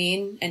marry the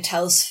Queen and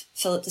tells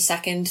Philip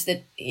II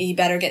that he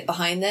better get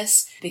behind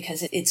this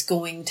because it's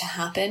going to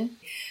happen.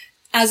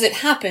 As it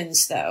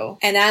happens, though,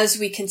 and as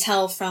we can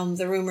tell from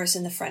the rumors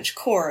in the French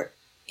court,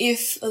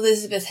 if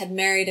Elizabeth had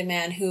married a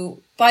man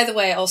who, by the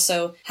way,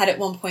 also had at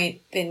one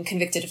point been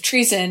convicted of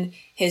treason,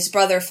 his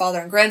brother, father,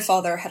 and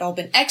grandfather had all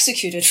been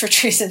executed for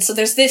treason, so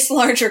there's this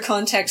larger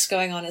context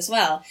going on as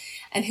well,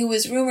 and who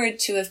was rumored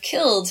to have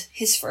killed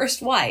his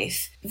first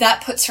wife,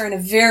 that puts her in a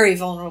very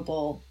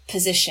vulnerable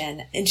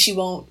position, and she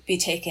won't be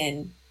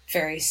taken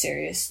very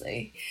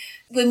seriously.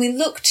 When we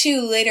look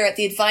too later at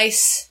the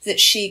advice that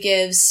she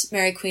gives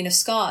Mary Queen of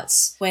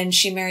Scots when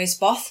she marries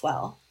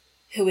Bothwell,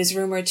 who is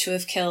rumored to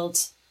have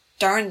killed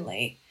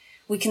Darnley,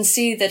 we can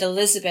see that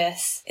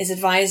Elizabeth is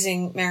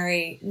advising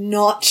Mary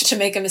not to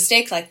make a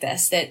mistake like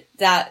this,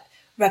 that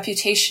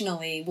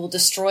reputationally will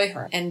destroy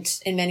her. And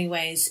in many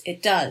ways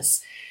it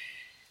does.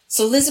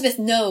 So Elizabeth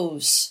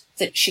knows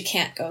that she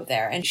can't go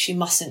there and she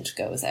mustn't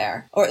go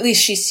there. Or at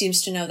least she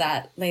seems to know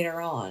that later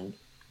on.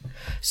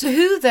 So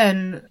who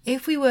then,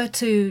 if we were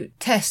to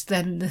test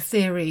then the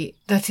theory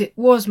that it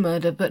was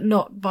murder but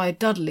not by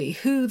Dudley,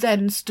 who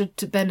then stood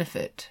to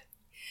benefit?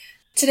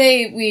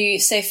 Today we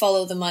say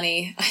follow the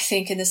money. I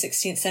think in the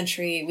 16th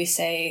century we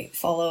say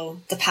follow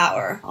the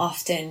power,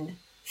 often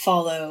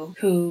follow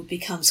who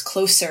becomes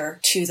closer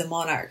to the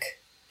monarch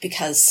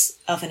because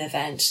of an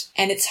event.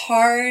 And it's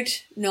hard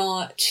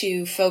not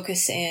to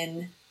focus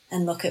in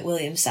and look at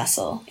William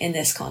Cecil in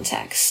this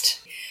context.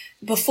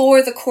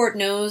 Before the court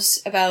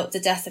knows about the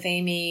death of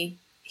Amy,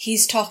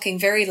 he's talking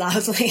very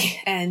loudly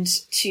and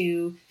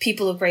to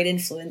people of great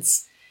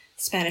influence,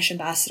 Spanish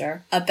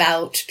ambassador,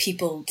 about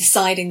people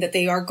deciding that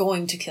they are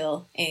going to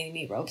kill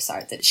Amy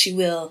Robsart, that she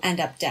will end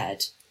up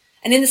dead.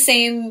 And in the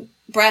same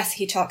breath,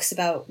 he talks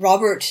about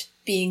Robert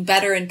being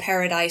better in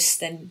paradise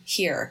than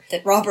here,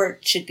 that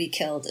Robert should be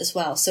killed as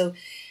well. So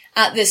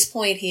at this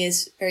point, he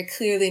is very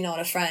clearly not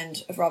a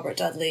friend of Robert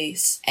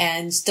Dudley's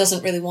and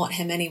doesn't really want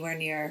him anywhere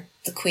near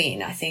the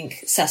Queen. I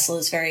think Cecil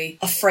is very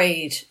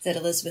afraid that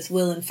Elizabeth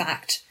will, in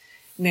fact,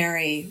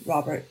 marry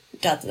Robert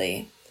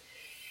Dudley.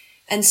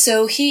 And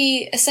so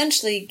he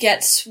essentially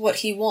gets what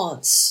he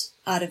wants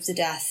out of the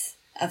death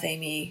of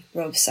Amy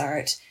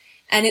Robsart.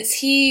 And it's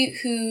he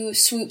who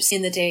swoops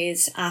in the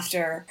days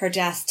after her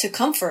death to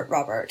comfort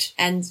Robert.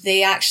 And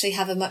they actually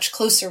have a much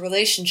closer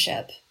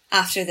relationship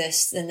after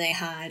this than they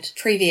had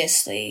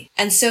previously.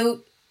 And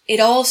so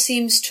it all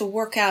seems to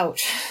work out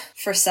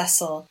for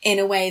Cecil in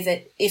a way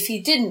that if he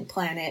didn't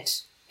plan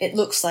it, it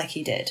looks like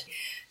he did.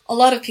 A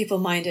lot of people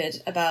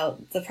minded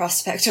about the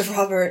prospect of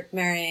Robert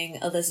marrying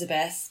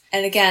Elizabeth.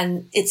 And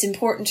again, it's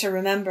important to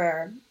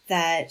remember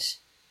that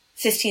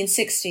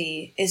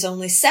 1560 is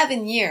only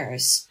 7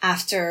 years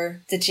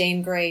after the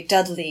Jane Grey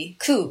Dudley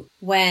coup,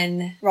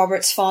 when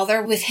Robert's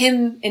father, with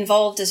him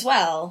involved as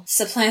well,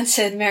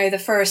 supplanted Mary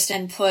I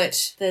and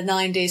put the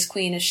 9 Days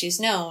Queen as she's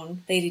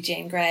known, Lady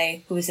Jane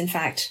Grey, who is in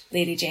fact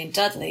Lady Jane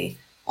Dudley,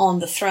 on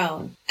the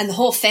throne. And the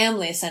whole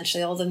family,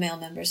 essentially, all the male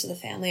members of the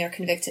family, are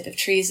convicted of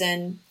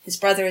treason. His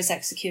brother is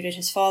executed,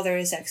 his father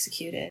is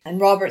executed, and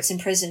Robert's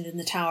imprisoned in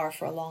the Tower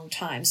for a long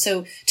time.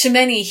 So to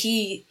many,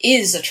 he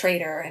is a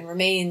traitor and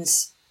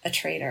remains a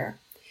traitor.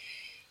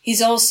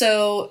 He's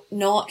also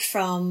not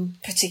from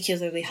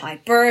particularly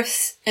high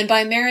birth, and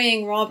by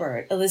marrying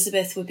Robert,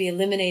 Elizabeth would be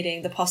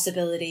eliminating the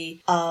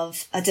possibility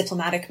of a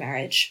diplomatic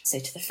marriage, say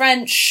to the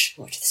French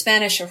or to the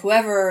Spanish or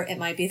whoever it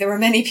might be. There were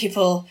many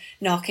people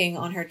knocking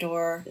on her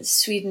door,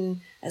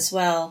 Sweden as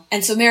well.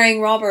 And so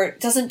marrying Robert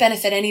doesn't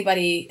benefit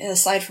anybody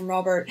aside from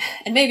Robert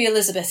and maybe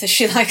Elizabeth if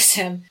she likes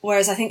him.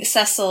 Whereas I think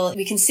Cecil,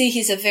 we can see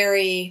he's a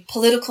very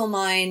political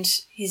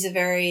mind, he's a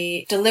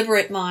very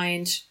deliberate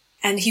mind,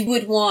 and he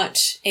would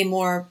want a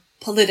more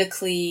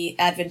politically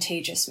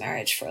advantageous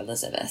marriage for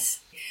Elizabeth.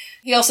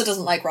 He also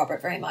doesn't like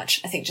Robert very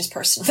much, I think, just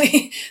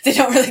personally. They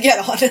don't really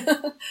get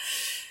on.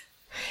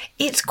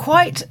 It's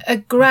quite a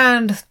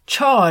grand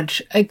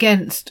charge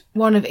against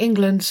one of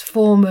England's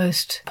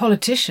foremost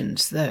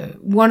politicians, though.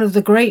 One of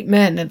the great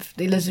men of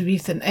the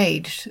Elizabethan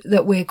age,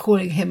 that we're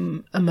calling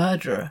him a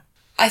murderer.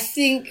 I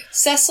think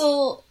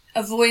Cecil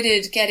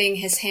avoided getting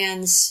his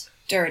hands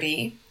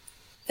dirty.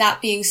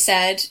 That being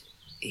said,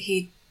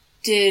 he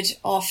did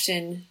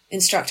often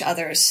instruct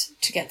others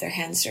to get their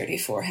hands dirty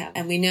for him.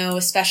 And we know,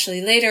 especially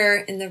later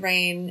in the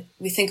reign,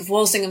 we think of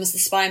Walsingham as the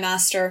spy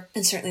master,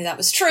 and certainly that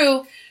was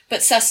true,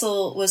 but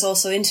Cecil was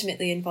also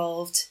intimately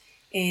involved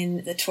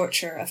in the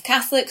torture of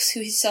Catholics who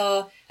he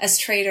saw as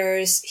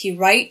traitors. He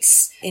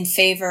writes in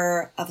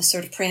favor of a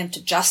sort of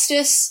preemptive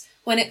justice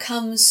when it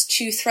comes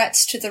to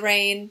threats to the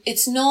reign.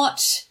 It's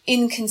not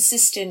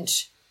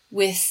inconsistent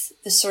with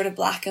the sort of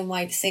black and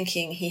white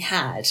thinking he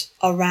had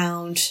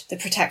around the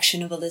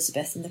protection of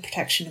Elizabeth and the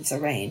protection of the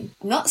reign.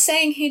 I'm not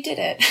saying he did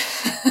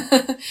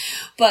it,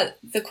 but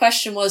the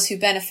question was who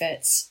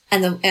benefits,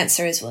 and the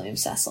answer is William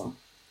Cecil.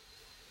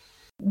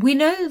 We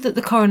know that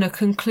the coroner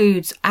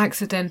concludes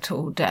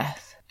accidental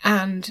death,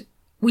 and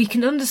we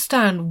can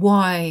understand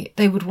why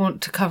they would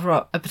want to cover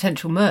up a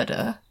potential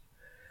murder.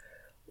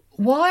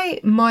 Why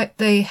might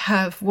they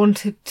have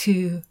wanted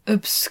to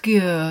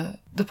obscure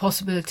the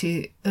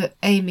possibility that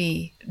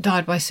Amy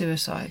died by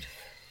suicide?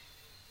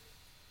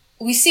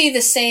 We see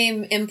the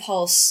same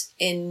impulse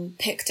in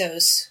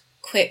Picto's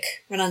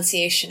quick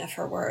renunciation of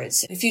her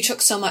words. If you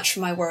took so much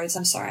from my words,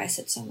 I'm sorry I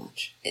said so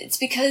much. It's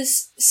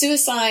because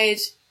suicide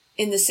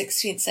in the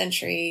 16th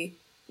century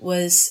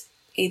was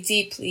a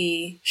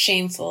deeply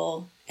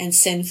shameful and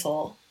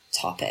sinful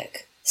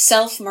topic.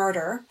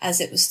 Self-murder, as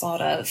it was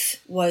thought of,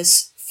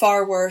 was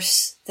far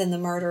worse than the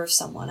murder of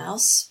someone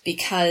else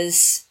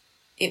because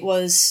it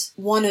was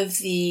one of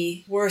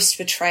the worst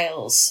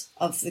betrayals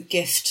of the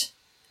gift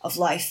of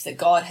life that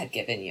God had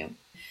given you.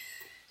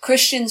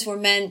 Christians were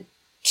meant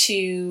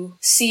to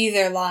see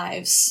their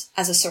lives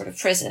as a sort of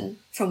prison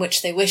from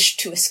which they wished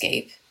to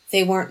escape.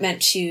 They weren't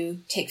meant to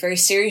take very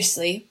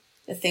seriously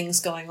the things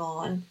going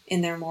on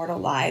in their mortal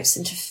lives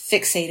and to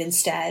fixate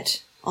instead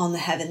on the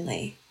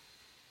heavenly.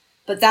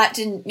 But that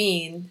didn't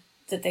mean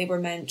that they were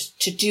meant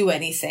to do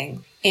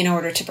anything in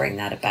order to bring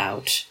that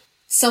about.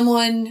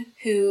 Someone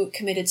who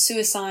committed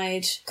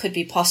suicide could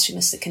be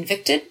posthumously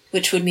convicted,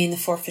 which would mean the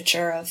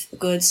forfeiture of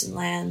goods and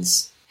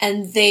lands,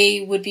 and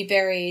they would be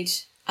buried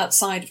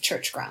outside of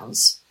church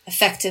grounds.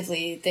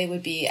 Effectively, they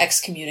would be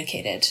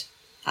excommunicated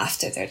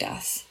after their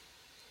death.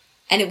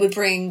 And it would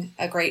bring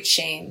a great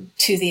shame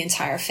to the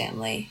entire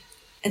family.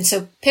 And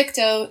so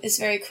Pictou is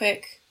very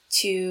quick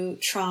to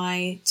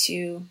try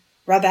to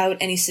rub out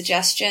any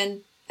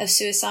suggestion of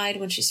suicide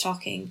when she's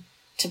talking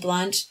to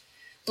Blunt.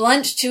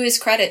 Blunt, to his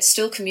credit,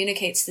 still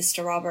communicates this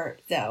to Robert,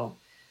 though,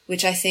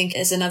 which I think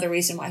is another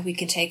reason why we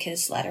can take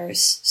his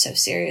letters so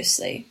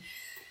seriously.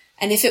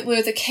 And if it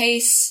were the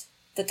case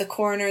that the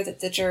coroner, that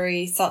the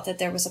jury thought that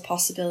there was a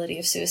possibility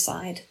of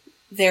suicide,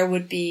 there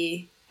would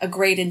be a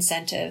great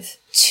incentive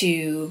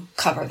to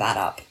cover that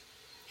up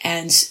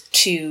and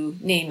to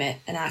name it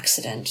an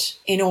accident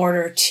in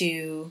order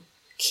to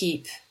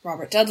keep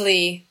Robert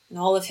Dudley and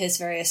all of his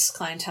various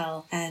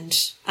clientele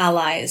and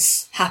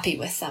allies happy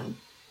with them.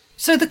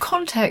 So the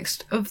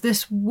context of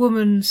this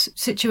woman's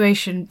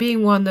situation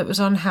being one that was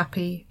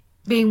unhappy,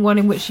 being one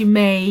in which she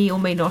may or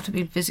may not have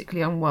been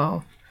physically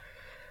unwell,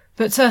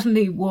 but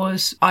certainly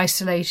was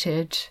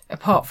isolated,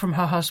 apart from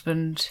her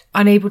husband,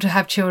 unable to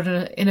have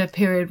children in a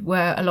period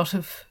where a lot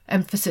of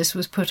emphasis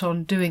was put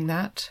on doing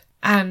that,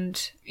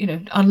 and,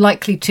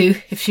 unlikely to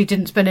if she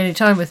didn't spend any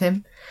time with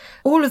him.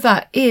 All of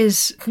that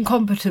is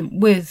concomitant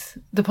with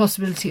the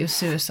possibility of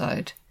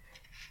suicide.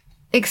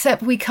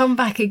 Except we come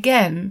back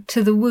again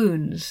to the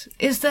wounds.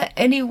 Is there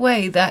any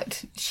way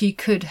that she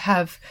could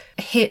have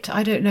hit,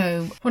 I don't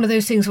know, one of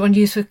those things one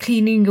used for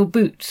cleaning your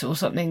boots or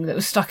something that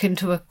was stuck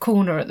into a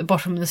corner at the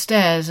bottom of the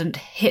stairs and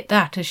hit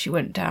that as she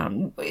went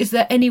down? Is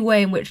there any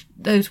way in which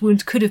those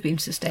wounds could have been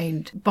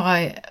sustained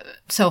by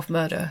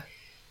self-murder?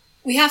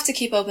 We have to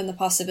keep open the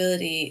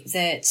possibility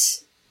that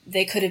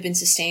they could have been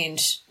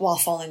sustained while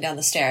falling down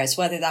the stairs,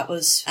 whether that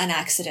was an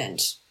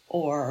accident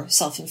or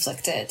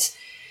self-inflicted.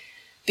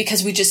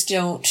 Because we just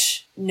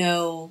don't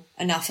know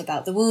enough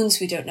about the wounds,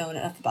 we don't know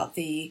enough about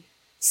the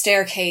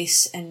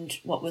staircase and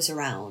what was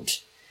around.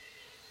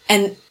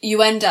 And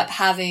you end up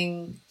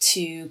having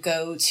to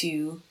go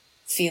to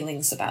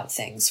feelings about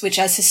things, which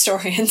as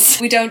historians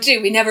we don't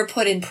do. We never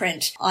put in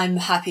print, I'm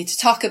happy to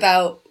talk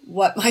about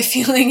what my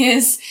feeling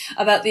is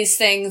about these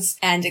things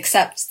and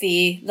accept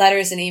the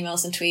letters and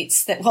emails and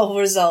tweets that will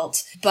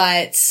result.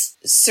 But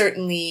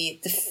certainly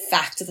the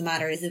fact of the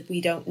matter is that we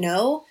don't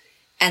know,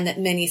 and that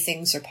many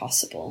things are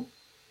possible.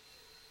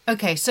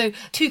 Okay, so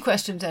 2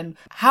 questions then.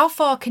 How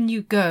far can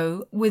you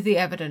go with the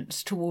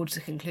evidence towards the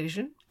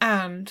conclusion?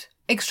 And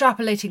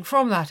extrapolating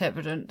from that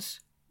evidence,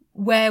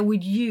 where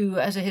would you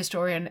as a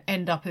historian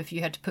end up if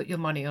you had to put your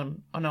money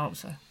on an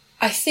answer?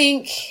 I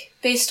think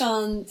based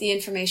on the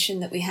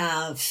information that we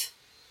have,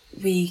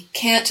 we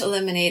can't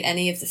eliminate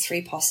any of the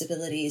 3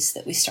 possibilities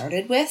that we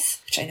started with,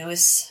 which I know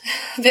is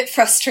a bit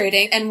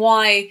frustrating, and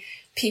why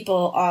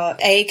people are,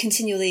 A,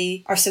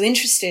 continually are so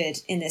interested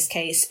in this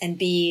case, and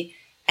B,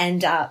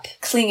 end up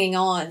clinging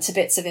on to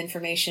bits of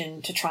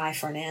information to try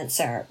for an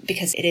answer,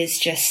 because it is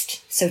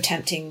just so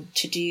tempting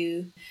to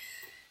do.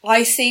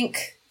 I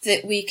think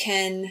that we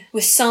can,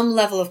 with some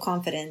level of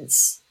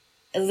confidence,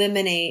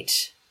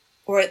 eliminate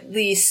or at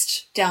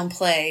least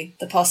downplay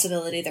the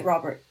possibility that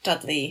Robert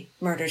Dudley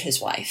murdered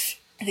his wife.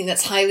 I think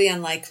that's highly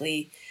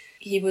unlikely.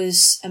 He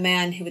was a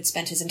man who had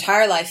spent his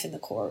entire life in the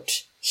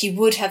court. He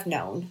would have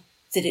known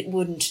that it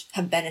wouldn't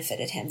have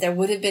benefited him. There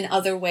would have been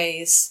other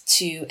ways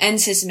to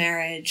end his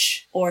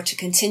marriage or to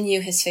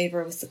continue his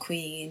favour with the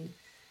Queen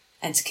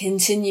and to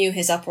continue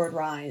his upward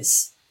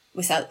rise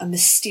without a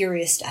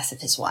mysterious death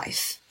of his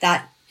wife.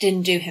 That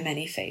didn't do him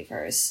any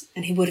favours,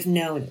 and he would have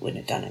known it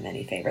wouldn't have done him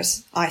any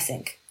favours, I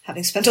think,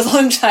 having spent a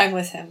long time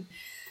with him.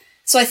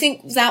 So I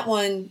think that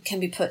one can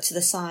be put to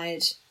the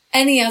side.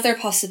 Any other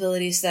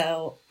possibilities,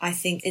 though, I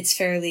think it's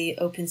fairly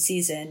open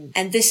season.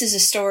 And this is a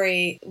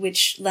story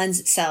which lends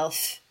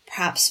itself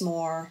perhaps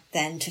more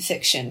than to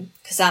fiction,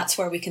 because that's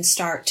where we can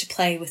start to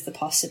play with the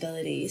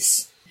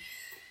possibilities.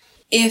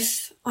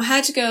 If I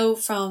had to go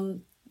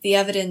from the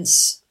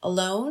evidence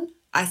alone,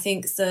 I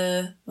think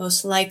the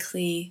most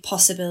likely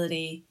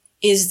possibility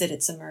is that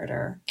it's a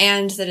murder,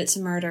 and that it's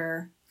a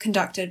murder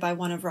conducted by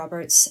one of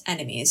Robert's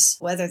enemies,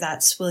 whether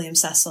that's William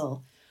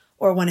Cecil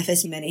or one of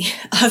his many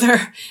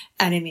other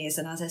enemies.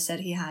 And as I said,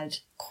 he had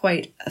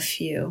quite a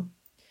few.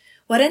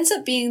 What ends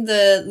up being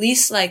the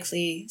least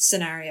likely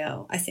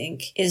scenario, I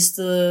think, is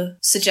the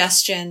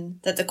suggestion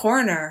that the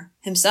coroner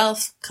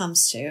himself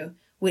comes to,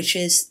 which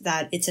is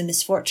that it's a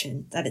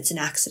misfortune, that it's an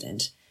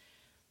accident.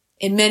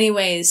 In many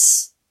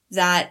ways,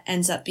 that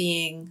ends up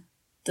being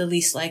the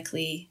least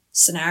likely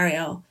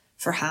scenario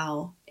for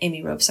how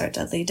Amy Robsart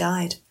Dudley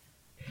died.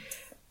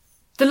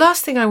 The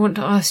last thing I want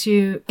to ask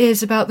you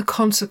is about the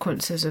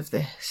consequences of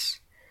this.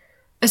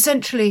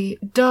 essentially,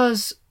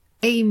 does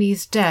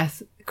Amy's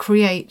death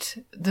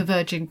create the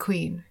Virgin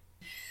Queen?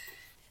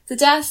 The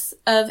death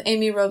of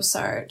Amy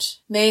Robsart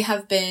may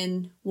have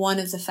been one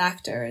of the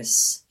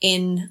factors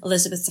in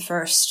Elizabeth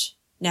I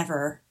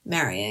never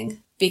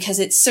marrying, because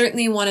it's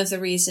certainly one of the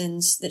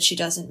reasons that she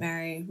doesn't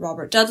marry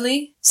Robert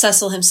Dudley.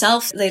 Cecil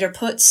himself later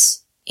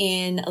puts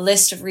in a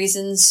list of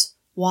reasons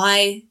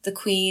why the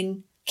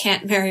Queen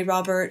can't marry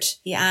Robert.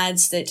 He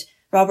adds that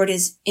Robert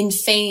is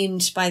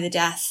infamed by the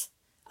death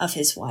of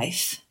his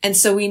wife. And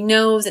so we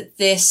know that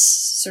this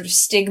sort of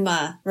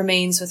stigma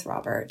remains with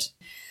Robert.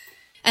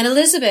 And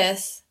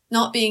Elizabeth,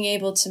 not being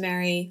able to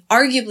marry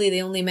arguably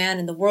the only man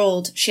in the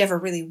world she ever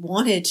really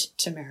wanted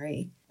to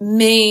marry,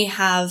 may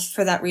have,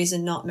 for that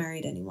reason, not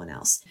married anyone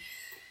else.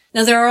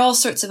 Now, there are all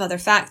sorts of other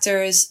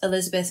factors.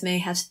 Elizabeth may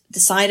have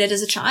decided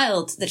as a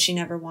child that she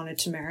never wanted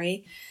to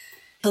marry.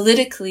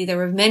 Politically, there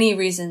were many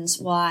reasons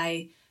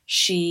why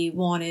she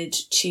wanted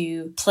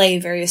to play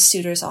various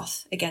suitors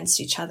off against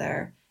each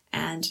other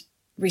and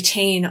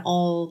retain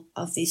all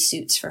of these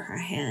suits for her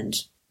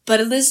hand. But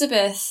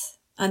Elizabeth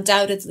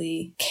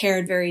undoubtedly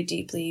cared very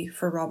deeply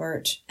for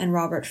Robert and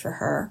Robert for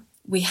her.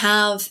 We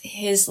have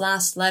his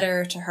last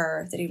letter to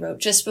her that he wrote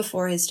just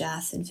before his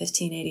death in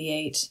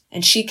 1588,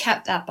 and she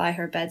kept that by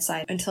her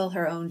bedside until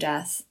her own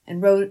death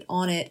and wrote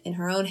on it in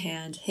her own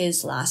hand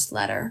his last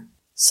letter.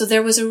 So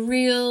there was a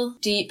real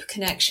deep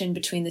connection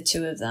between the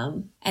two of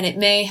them, and it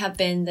may have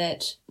been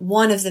that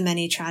one of the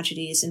many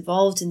tragedies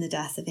involved in the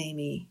death of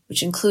Amy,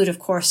 which include, of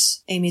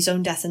course, Amy's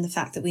own death and the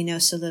fact that we know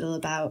so little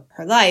about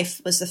her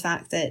life, was the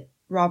fact that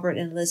Robert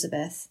and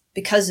Elizabeth,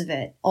 because of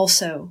it,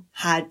 also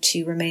had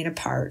to remain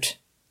apart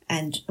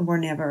and were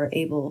never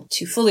able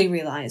to fully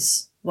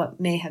realize what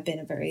may have been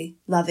a very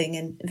loving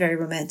and very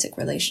romantic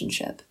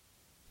relationship.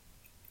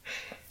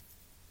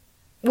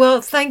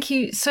 Well, thank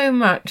you so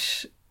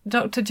much,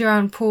 Dr.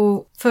 Joanne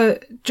Paul, for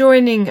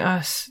joining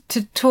us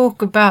to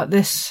talk about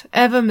this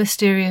ever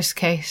mysterious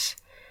case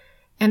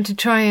and to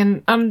try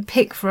and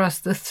unpick for us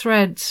the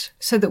threads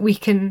so that we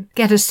can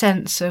get a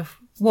sense of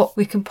what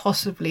we can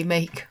possibly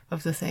make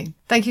of the thing.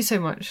 Thank you so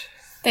much.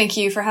 Thank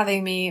you for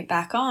having me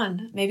back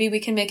on. Maybe we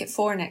can make it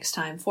 4 next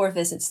time, 4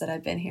 visits that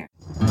I've been here.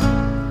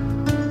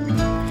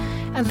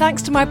 And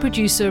thanks to my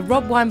producer,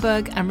 Rob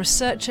Weinberg, and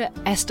researcher,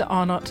 Esther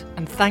Arnott.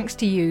 And thanks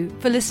to you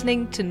for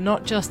listening to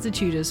Not Just the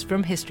Tudors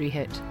from History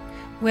Hit.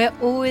 We're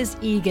always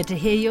eager to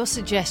hear your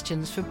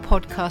suggestions for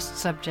podcast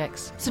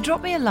subjects. So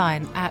drop me a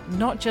line at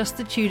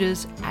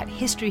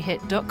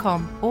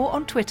notjustthetudors@historyhit.com or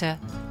on Twitter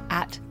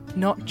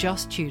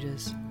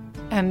 @notjusttudors.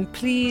 And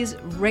please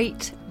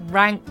rate,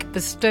 rank,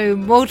 bestow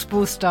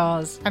multiple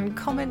stars, and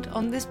comment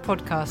on this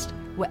podcast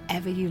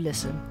wherever you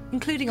listen,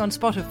 including on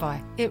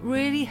Spotify. It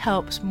really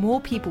helps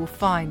more people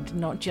find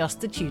Not Just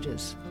the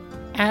Tudors.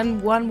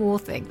 And one more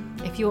thing,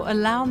 if you'll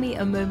allow me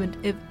a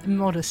moment of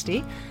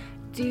modesty,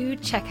 do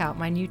check out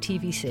my new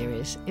TV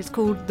series. It's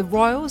called The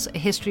Royals, A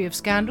History of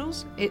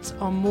Scandals. It's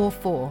on More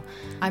 4.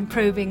 I'm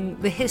probing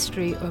the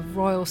history of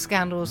royal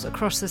scandals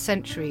across the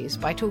centuries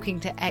by talking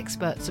to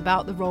experts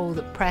about the role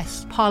that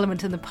press,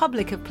 parliament and the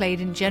public have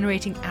played in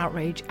generating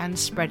outrage and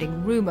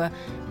spreading rumour.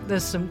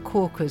 There's some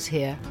corkers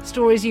here.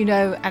 Stories you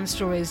know and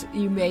stories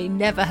you may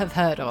never have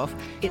heard of.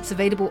 It's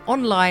available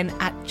online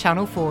at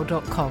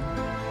channel4.com.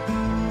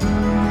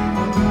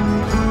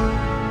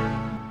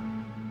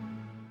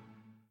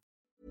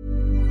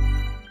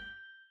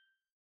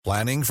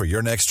 Planning for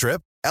your next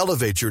trip?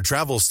 Elevate your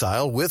travel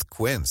style with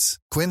Quince.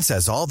 Quince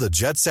has all the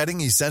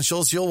jet-setting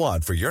essentials you'll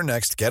want for your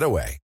next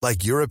getaway,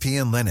 like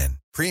European linen,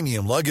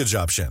 premium luggage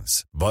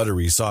options,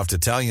 buttery soft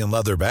Italian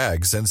leather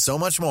bags, and so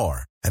much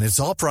more. And it's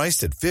all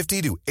priced at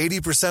 50 to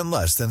 80%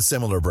 less than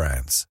similar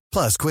brands.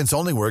 Plus, Quince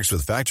only works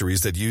with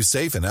factories that use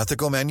safe and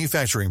ethical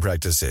manufacturing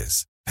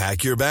practices.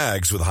 Pack your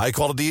bags with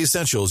high-quality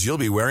essentials you'll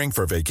be wearing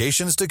for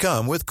vacations to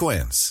come with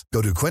Quince.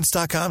 Go to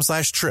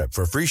quince.com/trip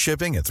for free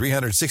shipping and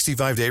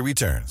 365-day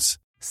returns.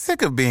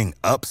 Sick of being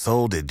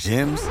upsold at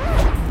gyms?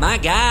 My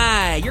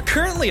guy, you're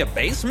currently a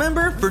base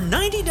member? For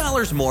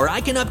 $90 more,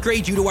 I can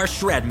upgrade you to our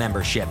Shred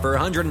membership. For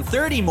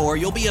 $130 more,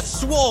 you'll be a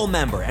Swole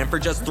member. And for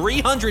just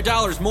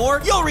 $300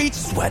 more, you'll reach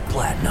Sweat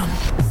Platinum.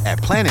 At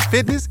Planet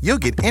Fitness, you'll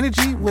get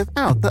energy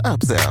without the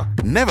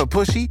upsell. Never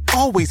pushy,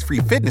 always free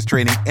fitness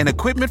training and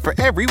equipment for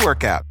every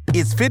workout.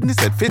 It's fitness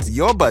that fits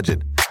your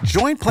budget.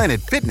 Join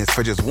Planet Fitness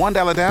for just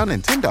 $1 down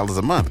and $10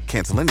 a month.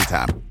 Cancel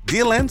anytime.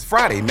 Deal ends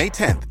Friday, May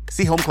 10th.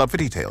 See Home Club for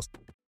details.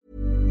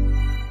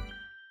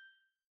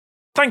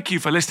 Thank you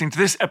for listening to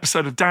this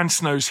episode of Dan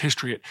Snow's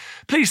History Hit.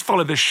 Please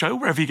follow this show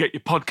wherever you get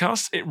your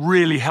podcasts. It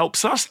really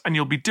helps us, and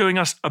you'll be doing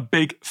us a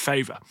big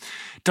favour.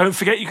 Don't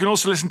forget, you can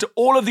also listen to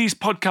all of these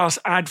podcasts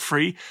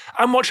ad-free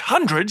and watch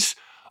hundreds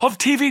of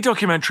TV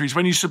documentaries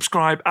when you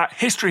subscribe at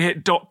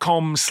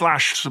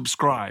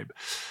historyhit.com/subscribe.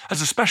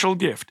 As a special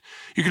gift,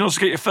 you can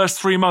also get your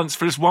first 3 months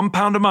for just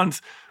 £1 a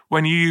month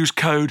when you use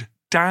code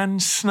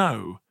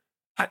DANSNOW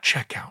at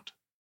checkout.